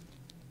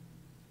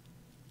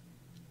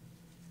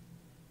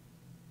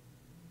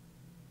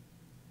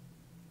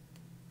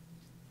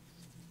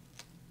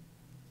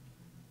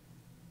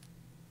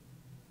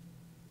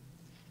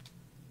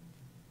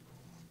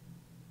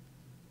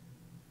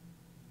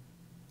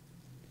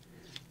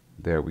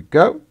 There we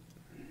go.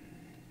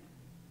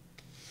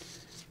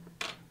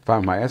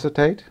 Found my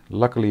acetate.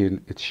 Luckily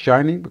it's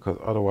shining, because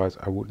otherwise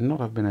I would not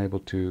have been able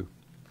to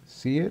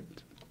see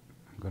it.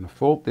 I'm going to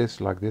fold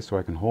this like this so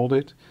I can hold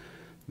it.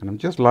 And I'm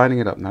just lining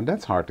it up. Now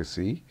that's hard to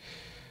see.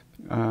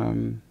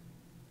 I'm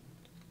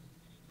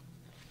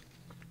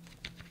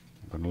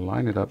going to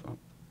line it up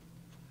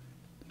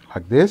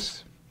like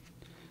this.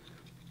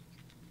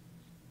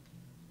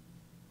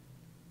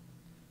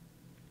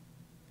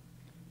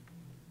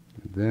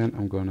 And then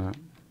I'm going to...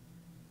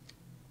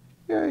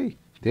 Yay!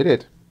 Did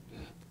it!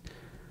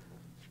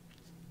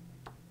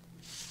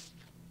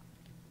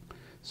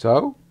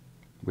 So,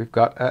 we've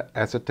got an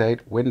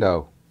acetate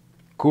window.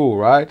 Cool,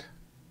 right?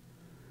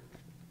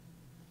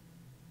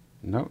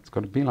 No, it's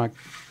going to be like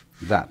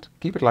that.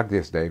 Keep it like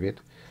this, David.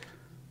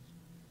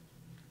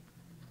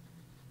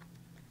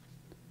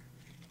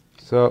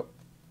 So,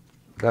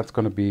 that's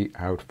going to be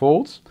how it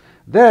folds.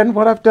 Then,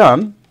 what I've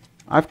done,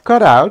 I've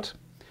cut out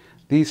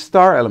these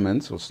star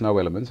elements, or snow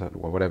elements, or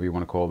whatever you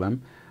want to call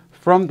them,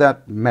 from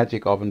that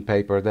magic oven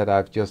paper that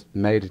I've just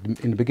made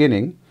in the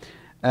beginning.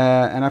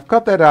 And I've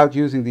cut that out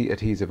using the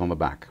adhesive on the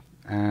back.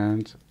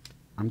 And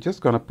I'm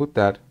just going to put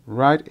that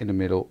right in the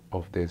middle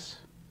of this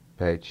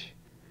page.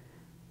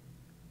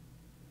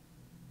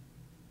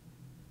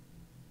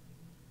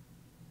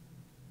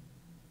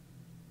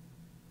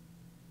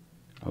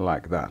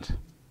 Like that.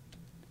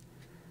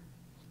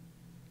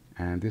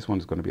 And this one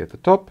is going to be at the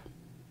top.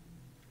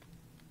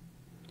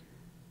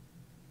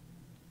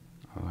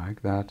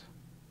 Like that.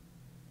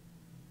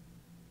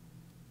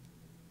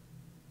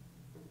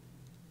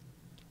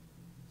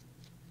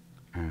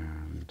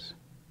 And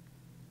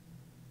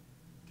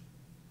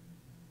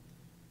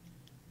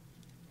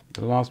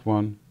the last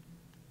one.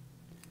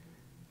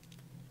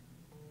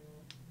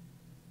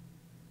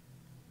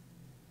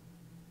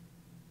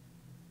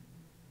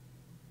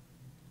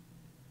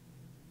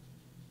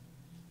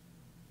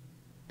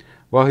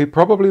 Well, he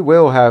probably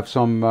will have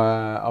some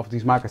of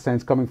these Mica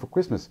stains coming for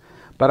Christmas.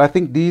 But I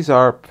think these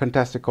are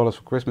fantastic colors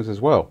for Christmas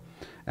as well.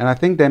 And I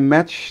think they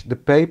match the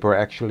paper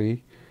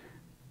actually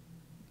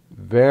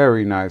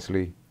very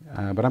nicely.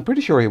 But I'm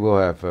pretty sure he will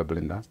have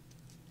Belinda.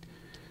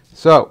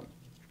 So,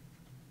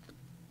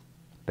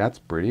 that's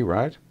pretty,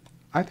 right?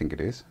 I think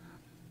it is.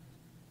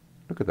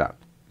 Look at that.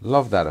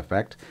 Love that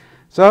effect.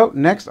 So,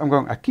 next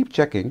I keep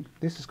checking.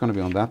 This is going to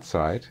be on that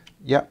side.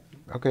 Yeah,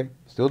 okay.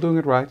 Still doing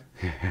it right.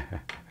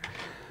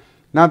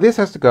 Now this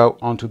has to go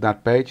onto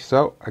that page.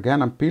 So,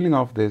 again, I'm peeling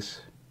off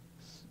this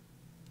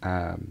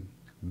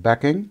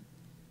backing.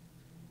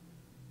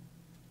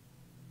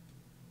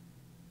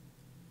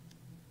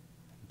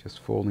 Just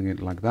folding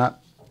it like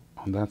that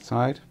on that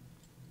side.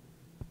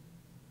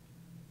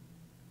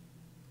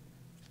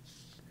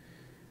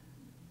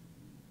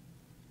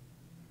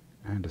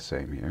 And the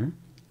same here.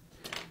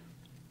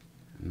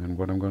 And then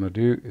what I'm going to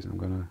do is I'm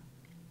going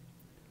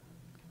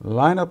to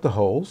line up the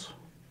holes.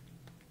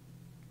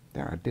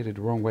 There, I did it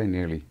the wrong way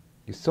nearly.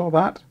 You saw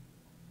that?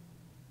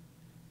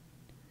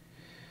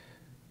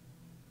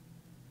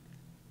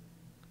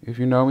 If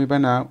you know me by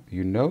now,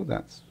 you know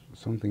that's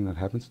something that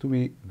happens to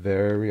me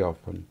very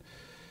often.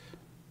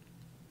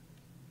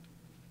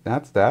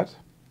 That's that.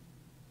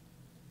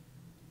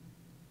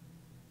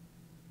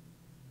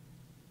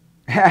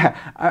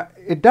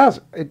 It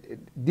does.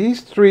 These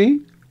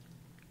three,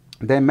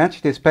 they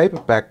match this paper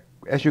pack,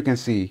 as you can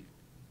see.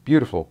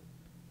 Beautiful.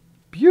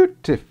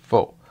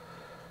 Beautiful.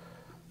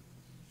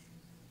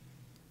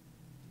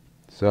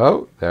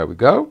 So, there we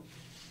go.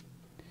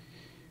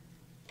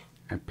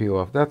 And peel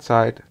off that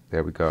side.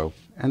 There we go.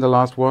 And the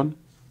last one.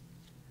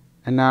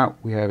 And now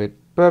we have it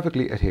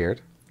perfectly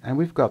adhered. And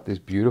we've got this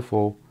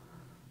beautiful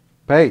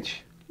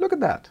page. Look at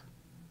that.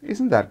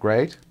 Isn't that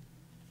great?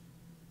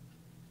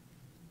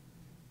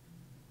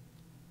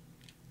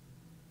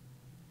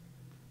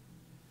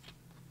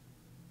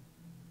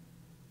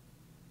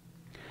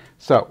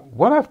 So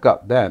what I've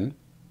got then,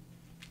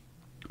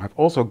 I've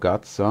also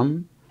got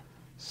some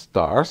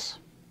stars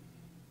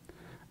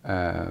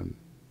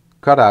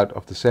cut out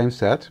of the same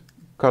set,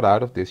 cut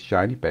out of this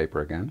shiny paper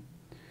again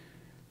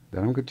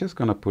that I'm just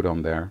gonna put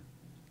on there,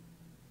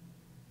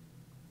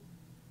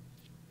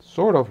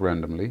 sort of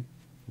randomly.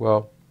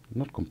 Well,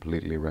 not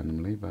completely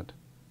randomly, but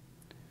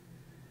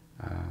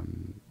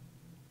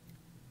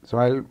so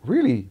I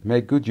really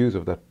made good use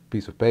of that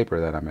piece of paper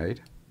that I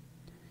made.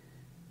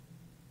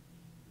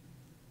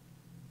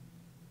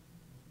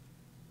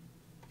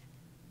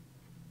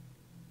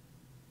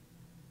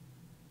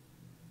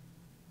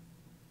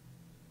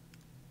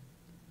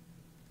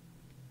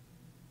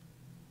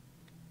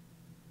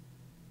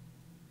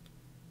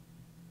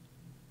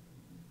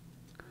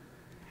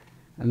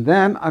 And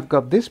then I've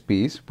got this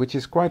piece, which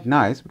is quite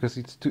nice because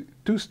it's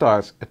two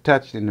stars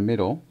attached in the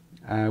middle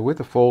with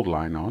a fold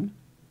line on.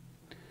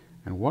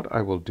 And what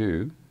I will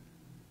do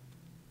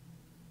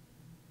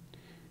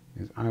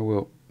is I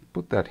will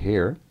put that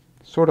here,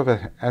 sort of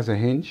as a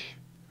hinge.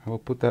 I will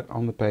put that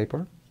on the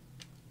paper.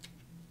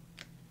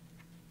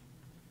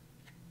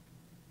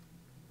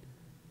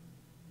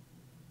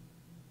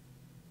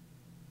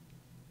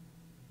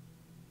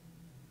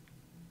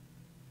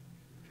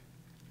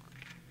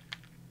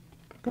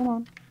 Come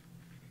on.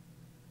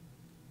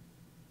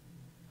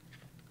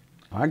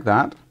 Like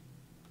that.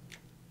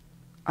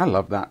 I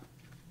love that.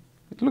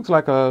 It looks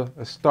like a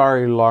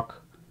starry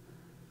lock.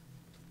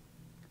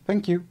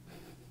 Thank you.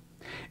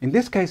 In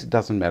this case it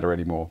doesn't matter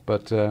anymore,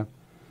 but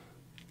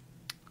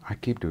I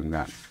keep doing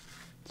that.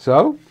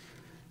 So,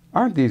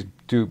 aren't these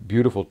two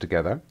beautiful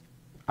together?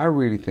 I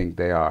really think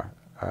they are.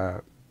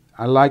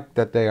 I like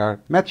that they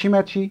are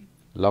matchy-matchy.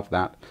 Love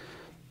that.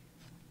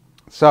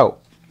 So,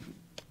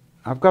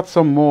 I've got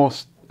some more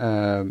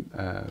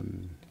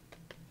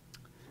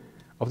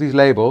of these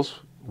labels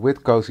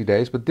with Cozy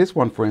Days, but this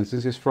one, for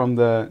instance, is from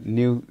the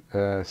new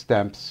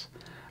stamps.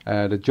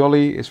 The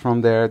Jolly is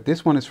from there.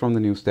 This one is from the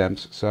new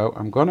stamps. So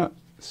I'm gonna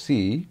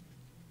see.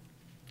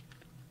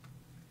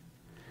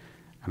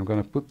 I'm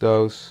gonna put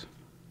those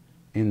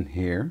in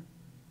here,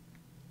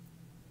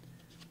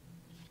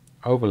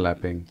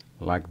 overlapping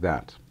like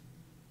that.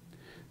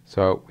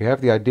 So we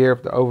have the idea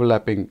of the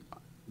overlapping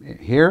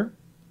here,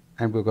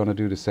 and we're gonna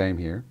do the same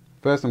here.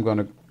 First, I'm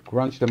gonna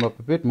crunch them up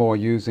a bit more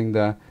using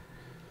the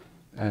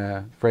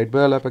frayed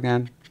burlap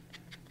again.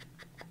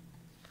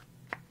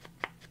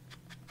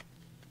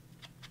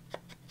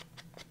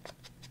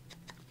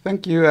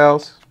 Thank you,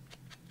 Els.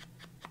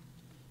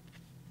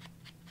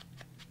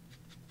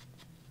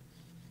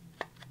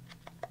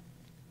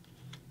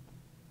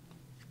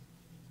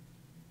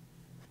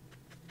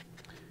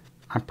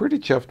 I'm pretty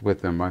chuffed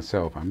with them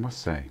myself, I must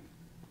say.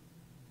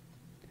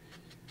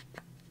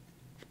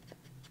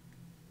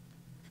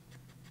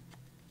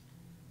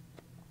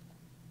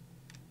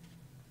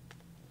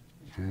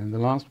 And the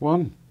last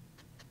one.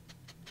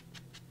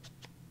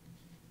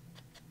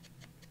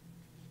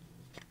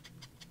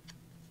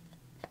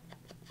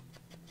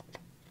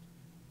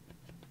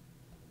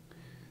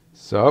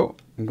 So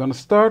I'm going to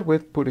start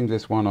with putting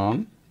this one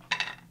on.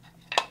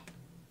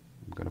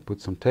 I'm going to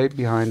put some tape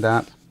behind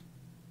that.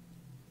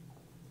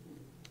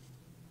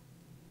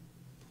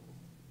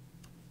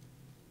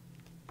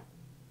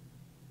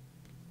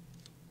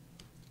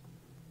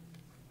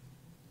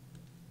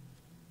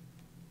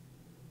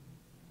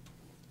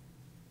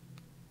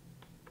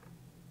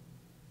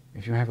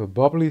 If you have a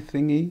bubbly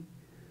thingy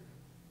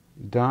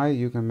die,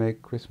 you can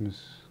make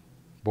Christmas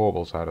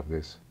baubles out of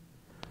this.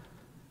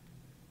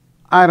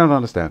 I don't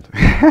understand.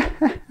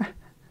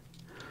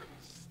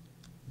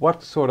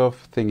 What sort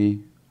of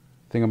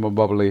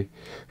thingamabubbly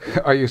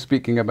are you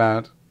speaking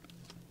about?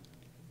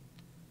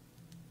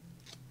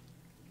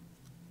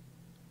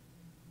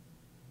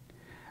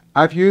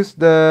 I've used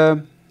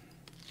the...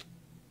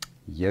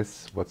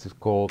 Yes, what's it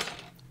called?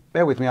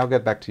 Bear with me, I'll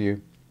get back to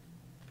you.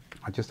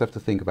 I just have to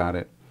think about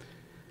it.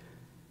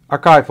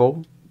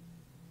 Archival.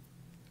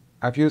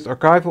 I've used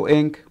archival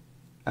ink.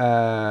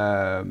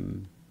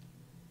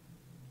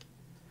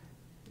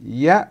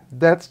 Yeah,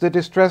 that's the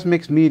Distress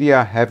Mix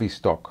Media Heavy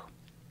Stock.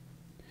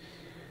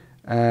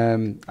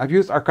 I've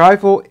used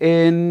archival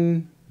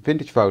in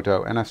Vintage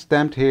Photo, and I've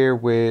stamped here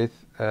with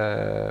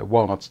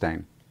walnut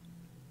stain.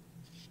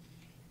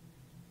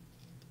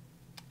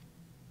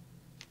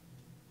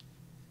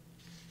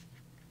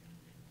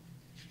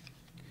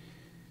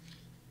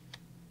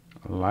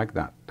 Like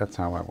that. That's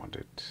how I want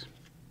it.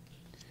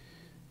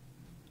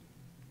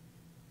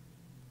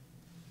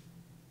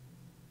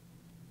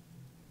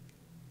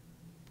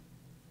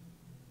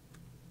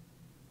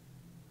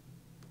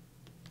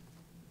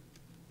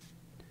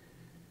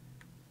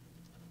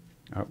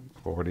 Oh,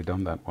 I've already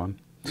done that one.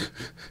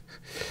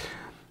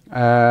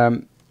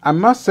 I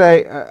must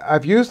say,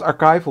 I've used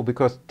archival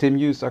because Tim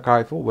used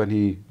archival when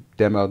he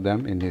demoed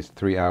them in his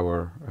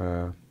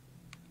 3-hour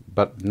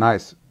but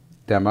nice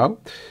demo.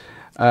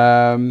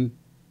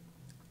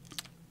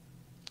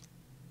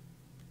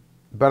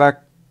 But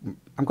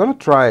I'm going to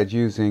try it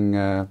using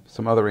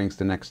some other inks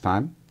the next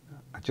time.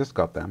 I just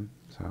got them,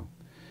 so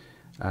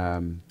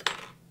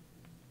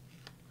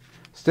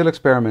still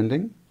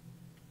experimenting.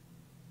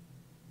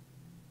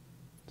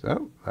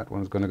 So that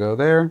one's going to go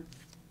there,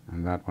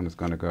 and that one is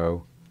going to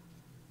go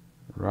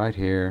right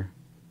here.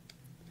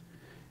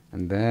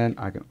 And then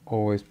I can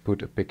always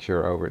put a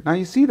picture over it. Now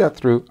you see that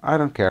through. I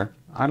don't care.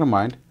 I don't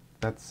mind.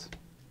 That's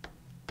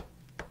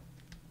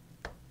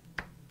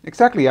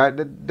exactly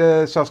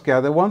the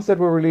Saskia, the ones that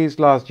were released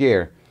last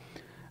year.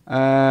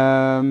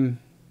 I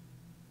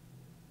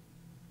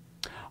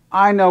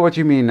know what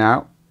you mean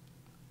now.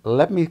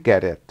 Let me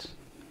get it.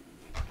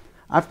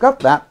 I've got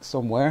that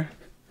somewhere.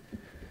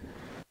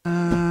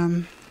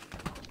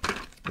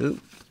 Ooh,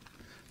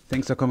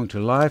 things are coming to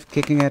life,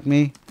 kicking at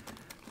me.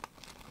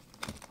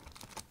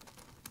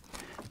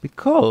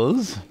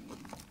 Because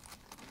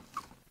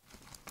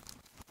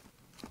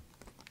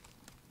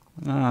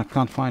I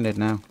can't find it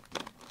now.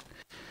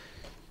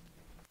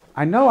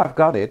 I know I've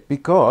got it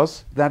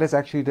because that is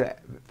actually the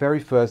very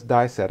first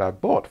die set I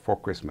bought for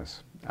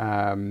Christmas.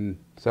 But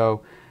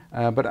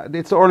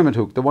it's the ornament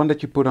hook, the one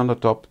that you put on the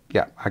top.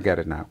 Yeah, I get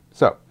it now.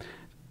 So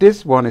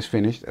this one is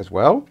finished as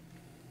well.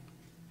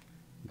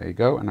 There you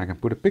go, and I can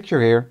put a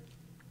picture here.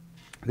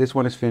 This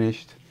one is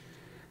finished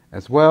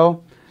as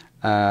well.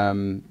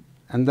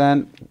 And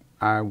then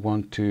I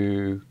want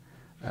to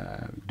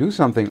do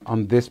something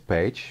on this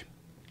page.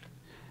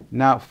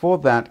 Now for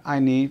that I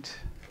need,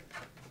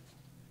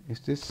 is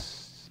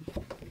this,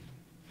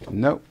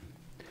 no.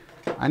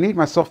 I need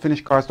my soft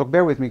finish cardstock.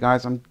 Bear with me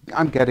guys, I'm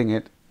getting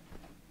it.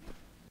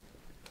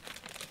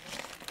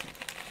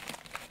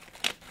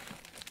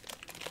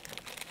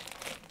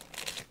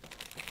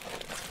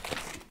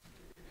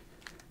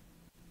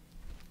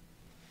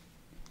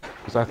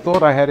 Because I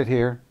thought I had it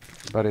here,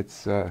 but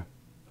it's, oh,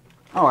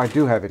 I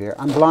do have it here.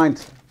 I'm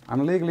blind.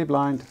 I'm legally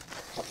blind.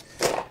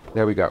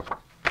 There we go.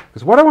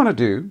 Because what I want to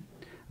do,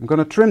 I'm going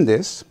to trim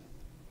this.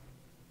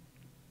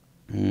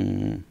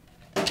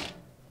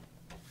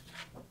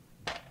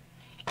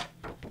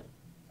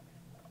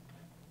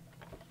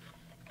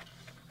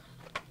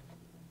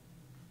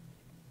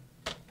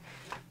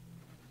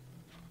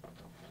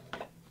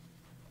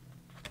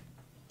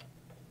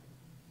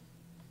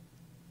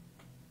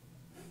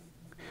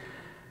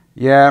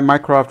 Yeah, my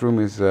craft room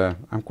is,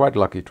 I'm quite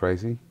lucky,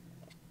 Tracy.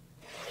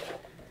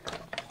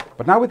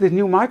 But now with this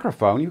new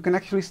microphone, you can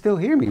actually still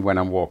hear me when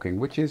I'm walking,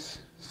 which is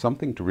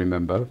something to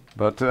remember,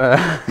 but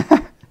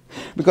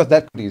because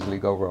that could easily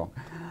go wrong.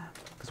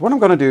 Because what I'm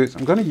going to do is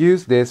I'm going to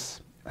use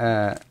this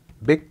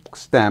big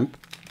stamp,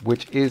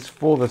 which is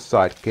for the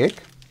Sidekick,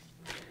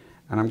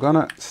 and I'm going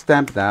to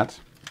stamp that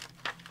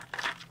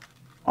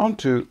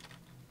onto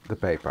the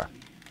paper.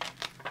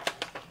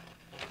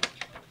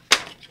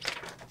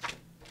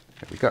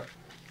 There we go.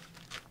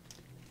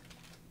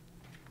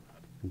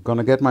 I'm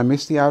gonna get my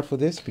MISTI out for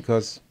this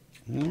because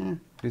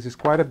this is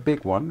quite a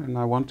big one and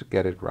I want to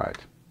get it right.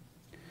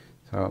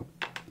 So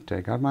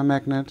take out my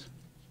magnet.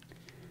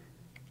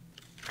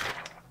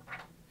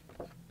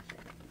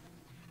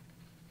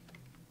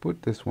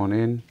 Put this one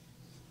in.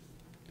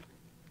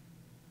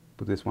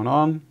 Put this one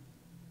on.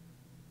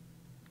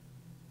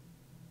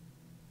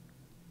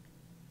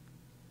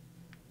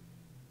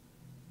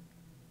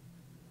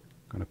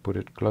 Gonna put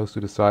it close to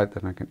the side,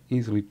 then I can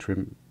easily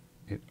trim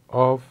it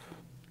off.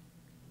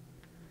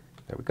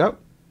 There we go.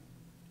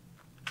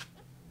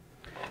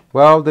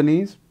 Well,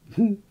 Denise,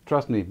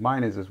 trust me,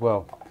 mine is as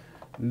well.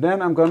 And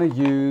then I'm gonna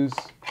use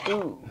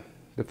the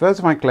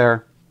Versifying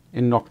Clair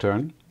in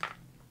Nocturne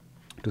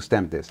to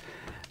stamp this.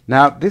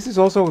 Now, this is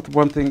also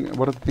one of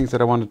the things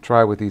that I want to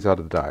try with these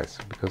other dies,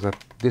 because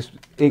this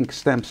ink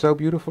stamps so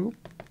beautiful.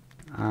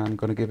 I'm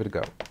gonna give it a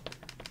go.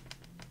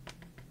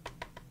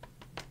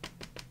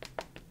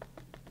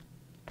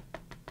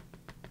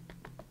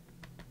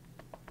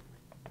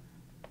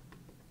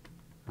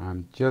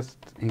 I'm just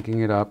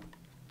inking it up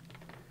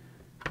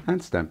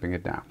and stamping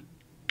it down.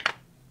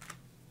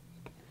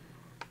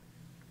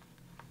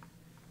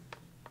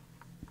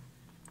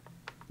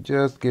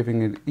 Just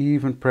giving it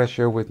even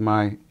pressure with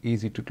my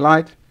Easy to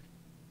Glide.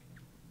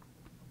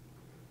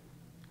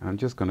 I'm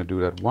just going to do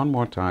that one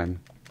more time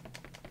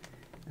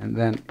and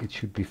then it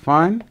should be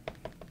fine.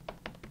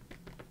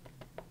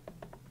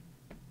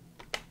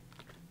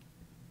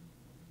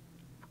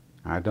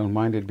 I don't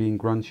mind it being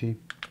grungy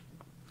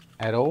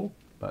at all,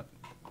 but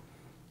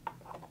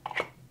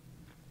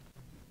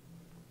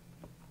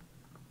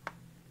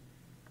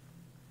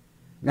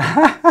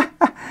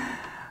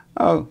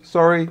oh,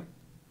 sorry,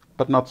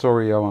 but not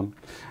sorry, Johan.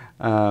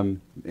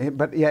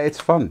 But yeah, it's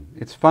fun.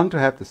 It's fun to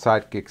have the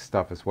Sidekick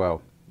stuff as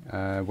well.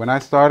 When I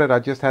started, I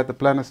just had the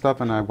planner stuff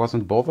and I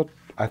wasn't bothered,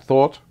 I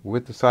thought,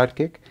 with the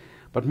Sidekick.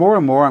 But more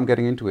and more I'm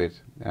getting into it.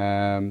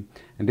 And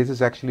this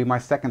is actually my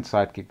second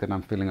Sidekick that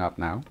I'm filling up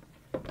now.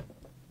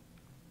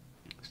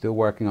 Still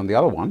working on the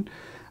other one.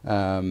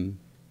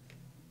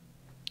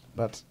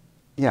 But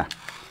yeah,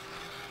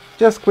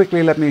 just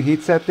quickly let me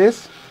heat set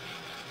this.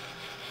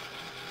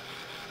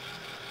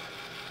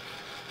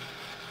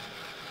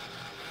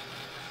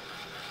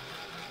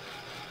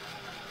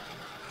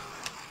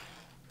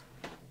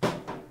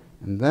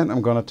 And then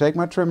I'm going to take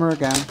my trimmer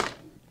again.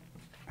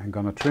 I'm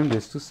going to trim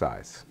this to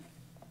size.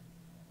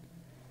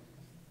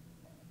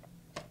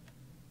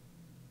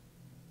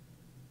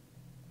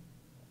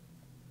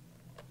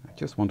 I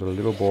just want a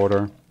little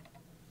border.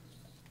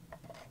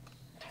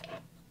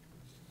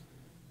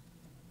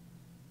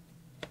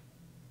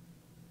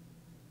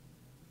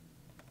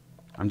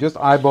 I'm just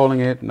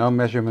eyeballing it, no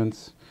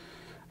measurements.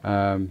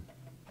 But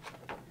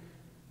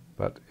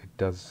it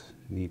does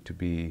need to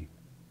be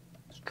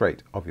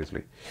straight,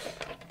 obviously.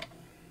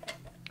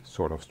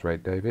 Sort of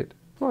straight, David.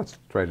 Well, it's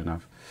straight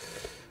enough.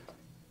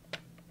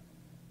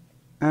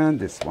 And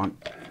this one.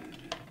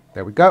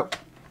 There we go.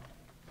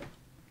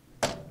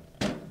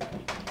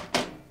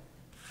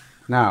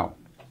 Now,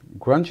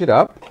 grunge it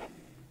up.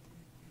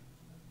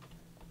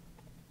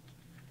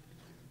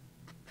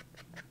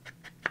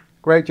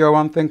 Great,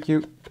 Johan, thank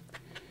you.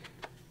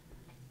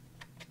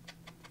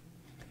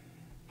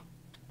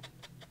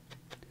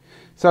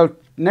 So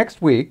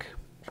next week,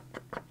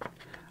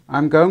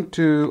 I'm going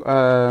to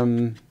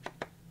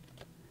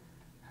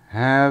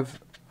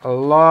have a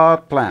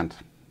lot planned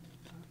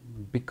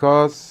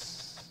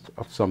because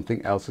of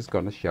something else is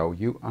going to show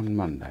you on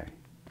Monday.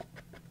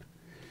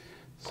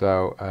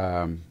 So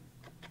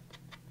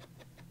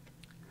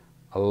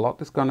a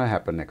lot is going to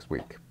happen next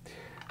week.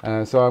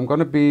 So I'm going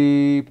to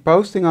be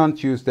posting on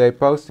Tuesday,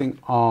 posting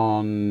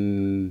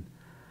on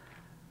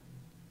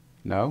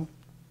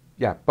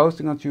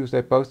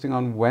Tuesday, posting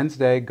on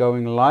Wednesday,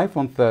 going live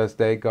on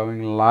Thursday,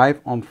 going live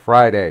on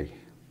Friday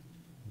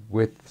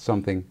with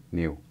something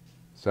new.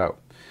 So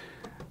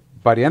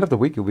by the end of the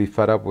week, you'll be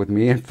fed up with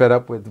me and fed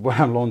up with what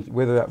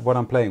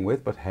I'm playing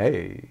with. But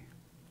hey,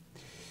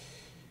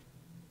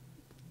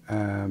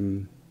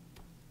 put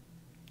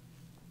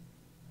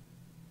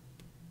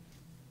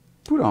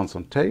on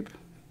some tape.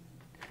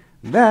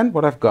 Then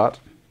what I've got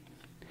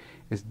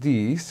is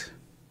these.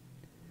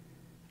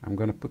 I'm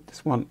going to put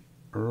this one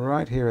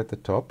right here at the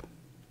top.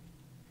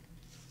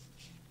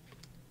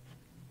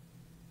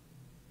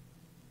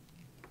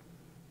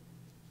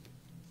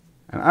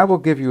 And I will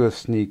give you a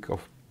sneak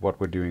of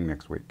what we're doing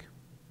next week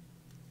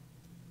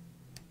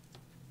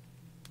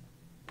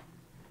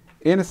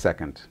in a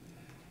second.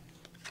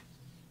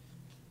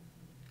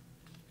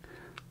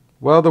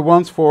 Well, the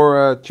ones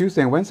for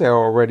Tuesday and Wednesday are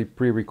already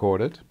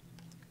pre-recorded.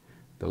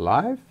 The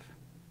live?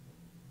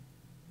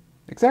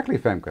 Exactly,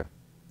 Femke.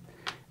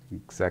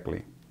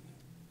 Exactly.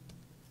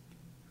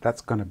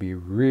 That's going to be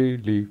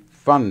really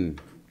fun.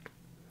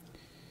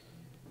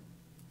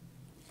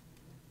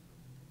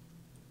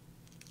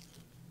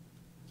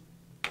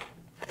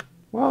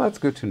 Well, that's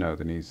good to know,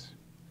 Denise.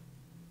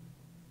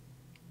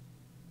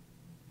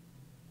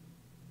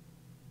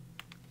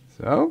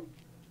 So,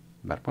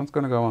 that one's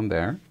going to go on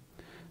there.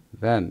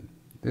 Then,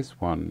 this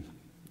one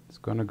is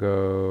going to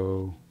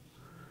go...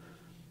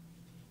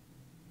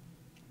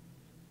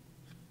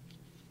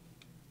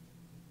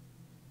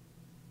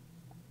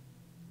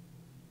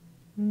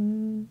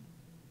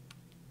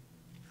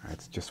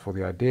 It's just for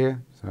the idea,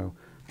 so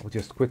I'll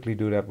just quickly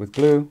do that with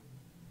glue.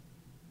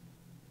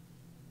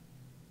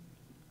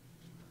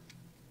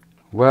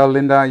 Well,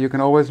 Linda, you can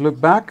always look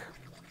back.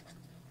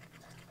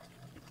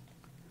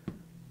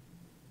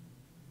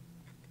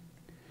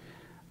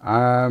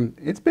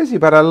 It's busy,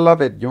 but I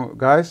love it, you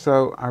guys,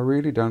 so I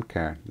really don't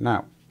care.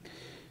 Now,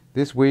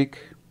 this week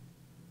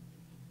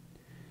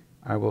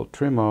I will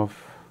trim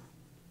off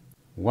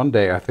one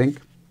day, I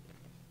think,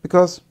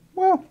 because,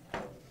 well,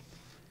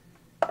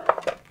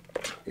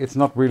 it's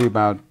not really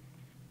about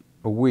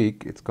a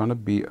week. It's going to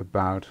be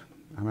about,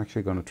 I'm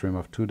actually going to trim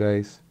off 2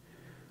 days.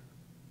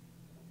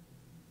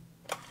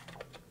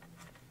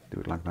 Do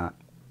it like that.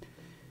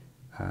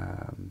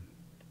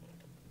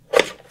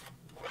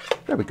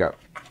 There we go.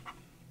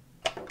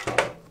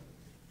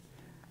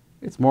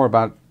 It's more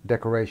about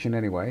decoration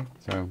anyway,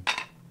 so.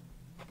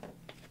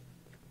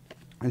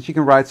 And she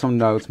can write some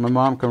notes. My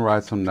mom can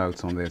write some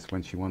notes on this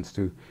when she wants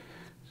to,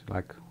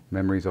 like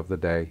memories of the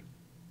day.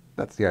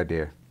 That's the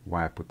idea,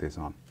 why I put this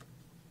on.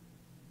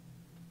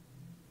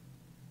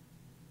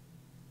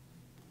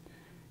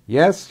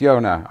 Yes,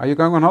 Yona, are you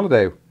going on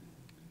holiday?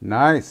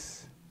 Nice.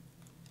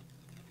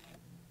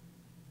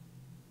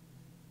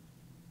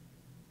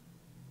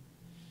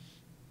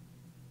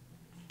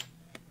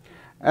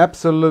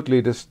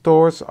 Absolutely, the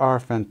stores are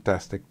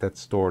fantastic that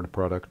store the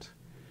product.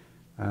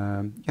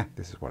 Yeah,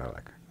 this is what I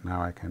like.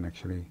 Now I can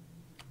actually,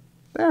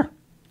 there.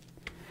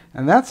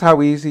 And that's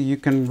how easy you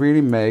can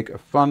really make a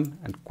fun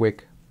and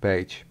quick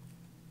page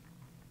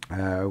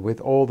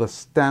with all the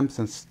stamps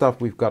and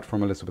stuff we've got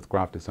from Elizabeth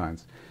Craft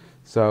Designs.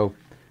 So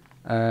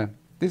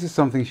this is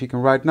something she can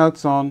write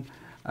notes on,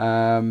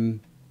 a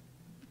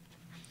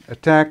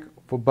tag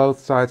for both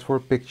sides for a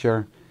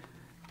picture.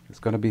 There's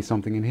going to be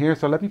something in here,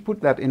 so let me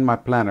put that in my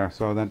planner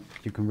so that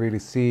you can really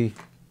see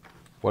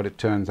what it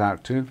turns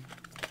out to.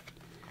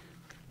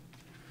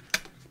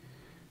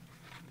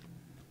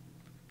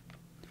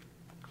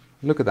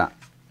 Look at that,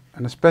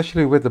 and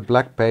especially with the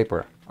black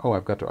paper. Oh,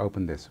 I've got to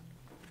open this.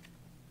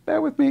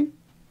 Bear with me.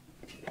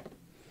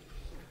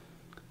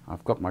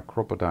 I've got my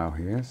crocodile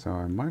here, so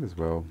I might as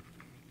well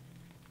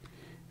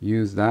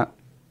use that.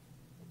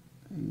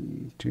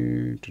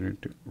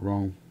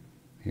 Wrong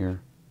here.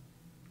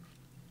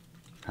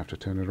 Have to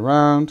turn it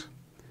around.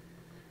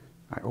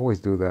 I always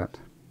do that.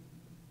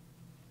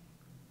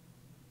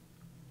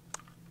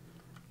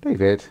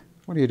 David,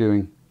 what are you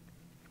doing?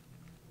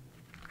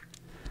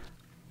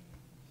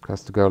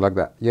 Has to go like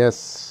that.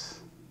 Yes.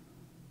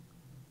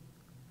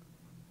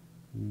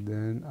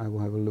 Then I will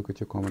have a look at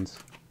your comments.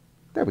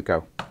 There we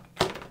go.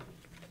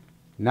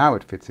 Now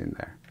it fits in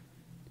there.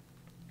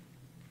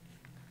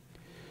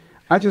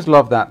 I just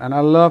love that, and I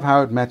love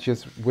how it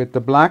matches with the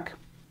black.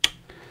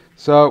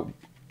 So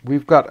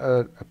we've got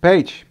a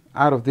page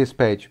out of this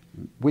page,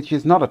 which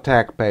is not a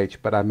tag page,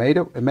 but I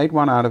made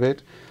one out of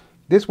it.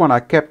 This one I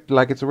kept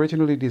like it's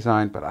originally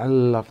designed, but I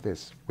love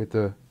this with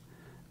the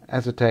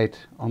acetate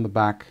on the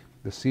back,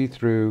 the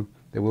see-through.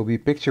 There will be a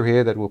picture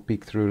here that will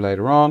peek through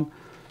later on.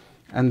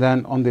 And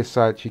then on this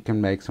side she can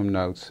make some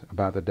notes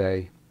about the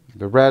day.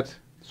 The red,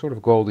 sort of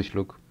goldish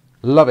look.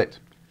 Love it.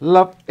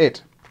 Love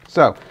it.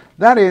 So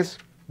that is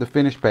the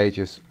finished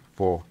pages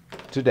for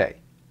today.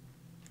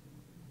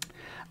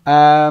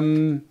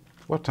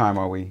 What time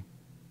are we?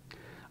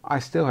 I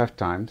still have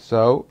time,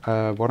 so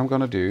what I'm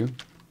gonna do,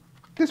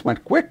 this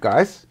went quick,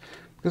 guys,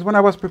 because when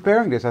I was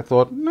preparing this I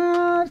thought,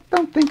 nah, I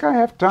don't think I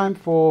have time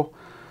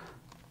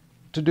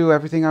to do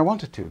everything I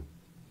wanted to.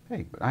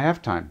 Hey, but I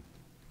have time.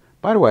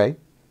 By the way,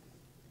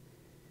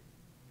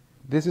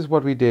 this is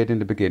what we did in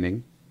the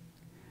beginning,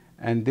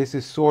 and this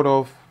is sort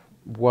of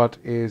what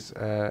is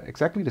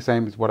exactly the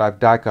same as what I've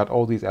die cut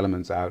all these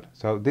elements out.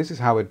 So this is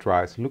how it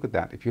dries. Look at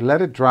that. If you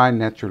let it dry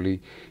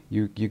naturally,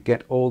 you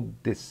get all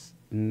this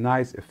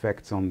nice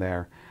effects on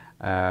there.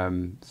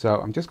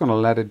 So I'm just going to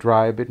let it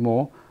dry a bit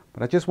more,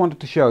 but I just wanted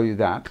to show you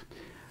that.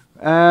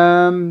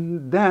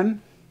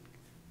 Then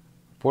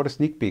for the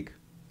sneak peek,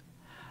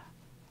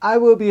 I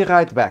will be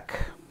right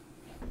back.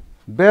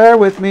 Bear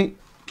with me.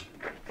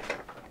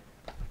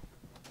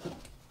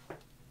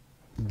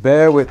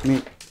 Bear with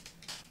me.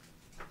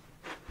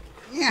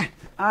 Yeah,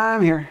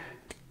 I'm here.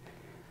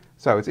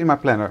 So it's in my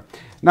planner.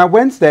 Now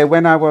Wednesday,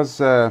 when I was,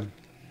 I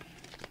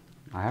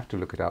have to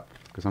look it up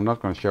because I'm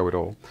not going to show it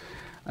all.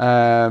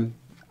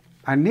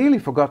 I nearly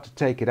forgot to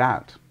take it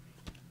out.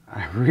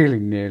 I really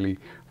nearly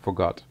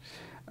forgot.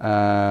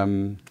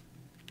 Let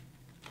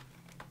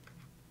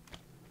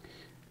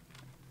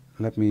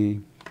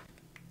me.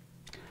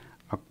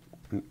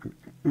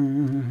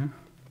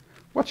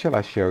 What shall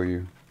I show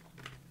you?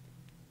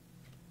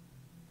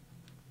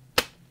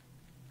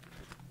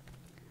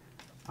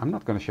 I'm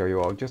not going to show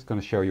you all, I'm just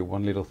going to show you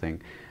one little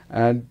thing.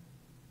 And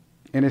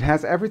it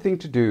has everything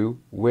to do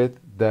with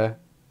the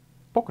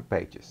pocket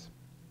pages.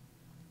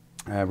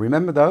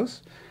 Remember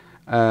those?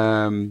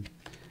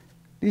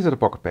 These are the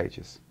pocket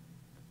pages.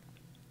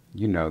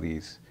 You know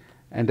these.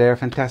 And they're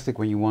fantastic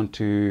when you want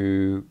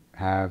to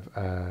have,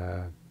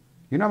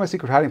 you know my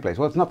secret hiding place.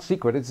 Well, it's not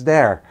secret, it's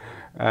there.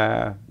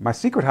 My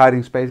secret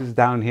hiding space is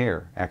down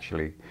here,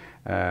 actually.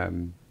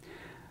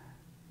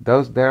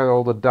 They're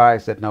all the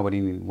dies that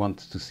nobody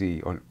wants to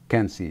see or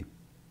can see.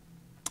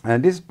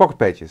 And this is pocket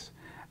pages.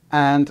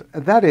 And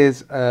that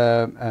is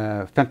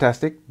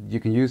fantastic. You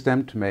can use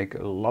them to make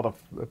a lot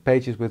of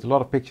pages with a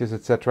lot of pictures,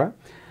 etc.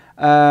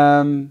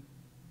 And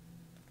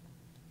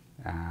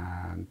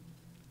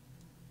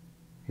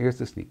here's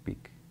the sneak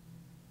peek.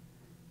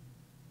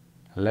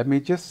 Let me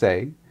just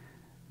say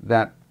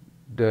that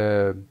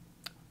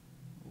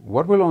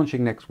what we're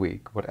launching next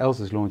week, what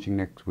else is launching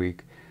next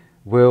week,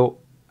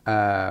 will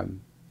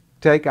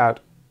take out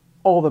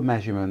all the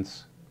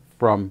measurements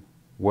from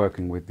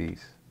working with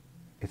these.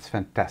 It's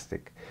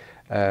fantastic.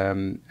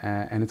 And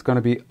it's going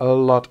to be a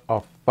lot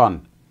of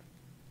fun.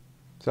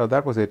 So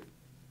that was it.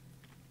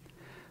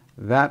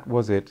 That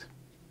was it.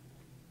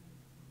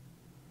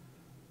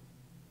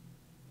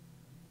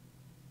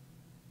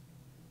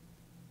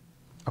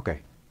 Okay,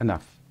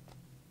 enough.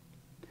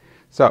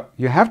 So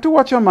you have to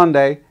watch on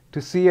Monday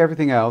to see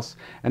everything else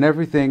and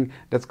everything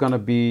that's going to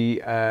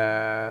be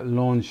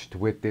launched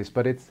with this,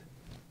 but it's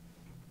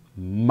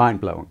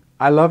mind-blowing.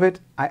 I love it.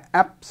 I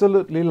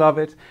absolutely love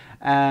it,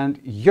 and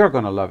you're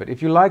gonna love it.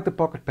 If you like the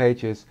pocket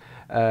pages,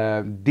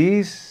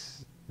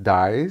 these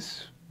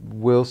dies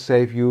will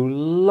save you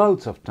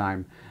loads of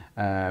time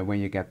when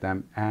you get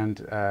them, and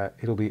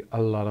it'll be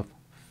a lot of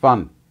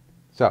fun.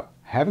 So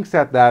having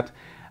said that,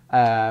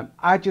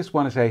 I just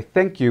want to say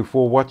thank you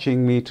for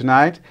watching me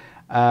tonight.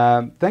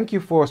 Thank you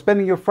for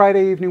spending your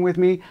Friday evening with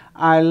me.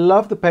 I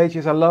love the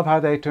pages. I love how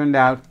they turned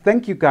out.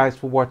 Thank you guys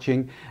for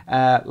watching.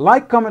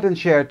 Like, comment and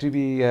share to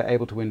be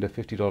able to win the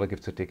 $50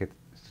 gift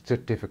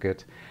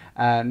certificate.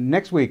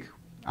 Next week,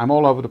 I'm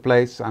all over the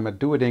place. I'm at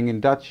Do a Ding in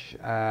Dutch.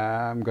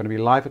 I'm going to be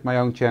live at my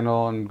own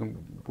channel and,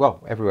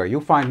 well, everywhere. You'll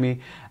find me.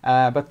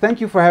 But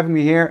thank you for having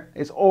me here.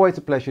 It's always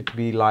a pleasure to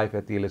be live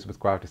at the Elizabeth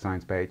Craft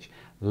Designs page.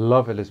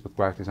 Love Elizabeth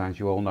Craft Designs.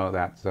 You all know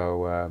that.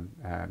 So,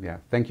 yeah,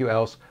 thank you,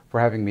 Els, for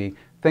having me.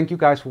 Thank you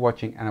guys for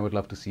watching, and I would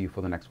love to see you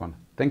for the next one.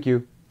 Thank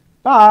you.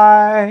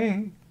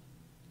 Bye.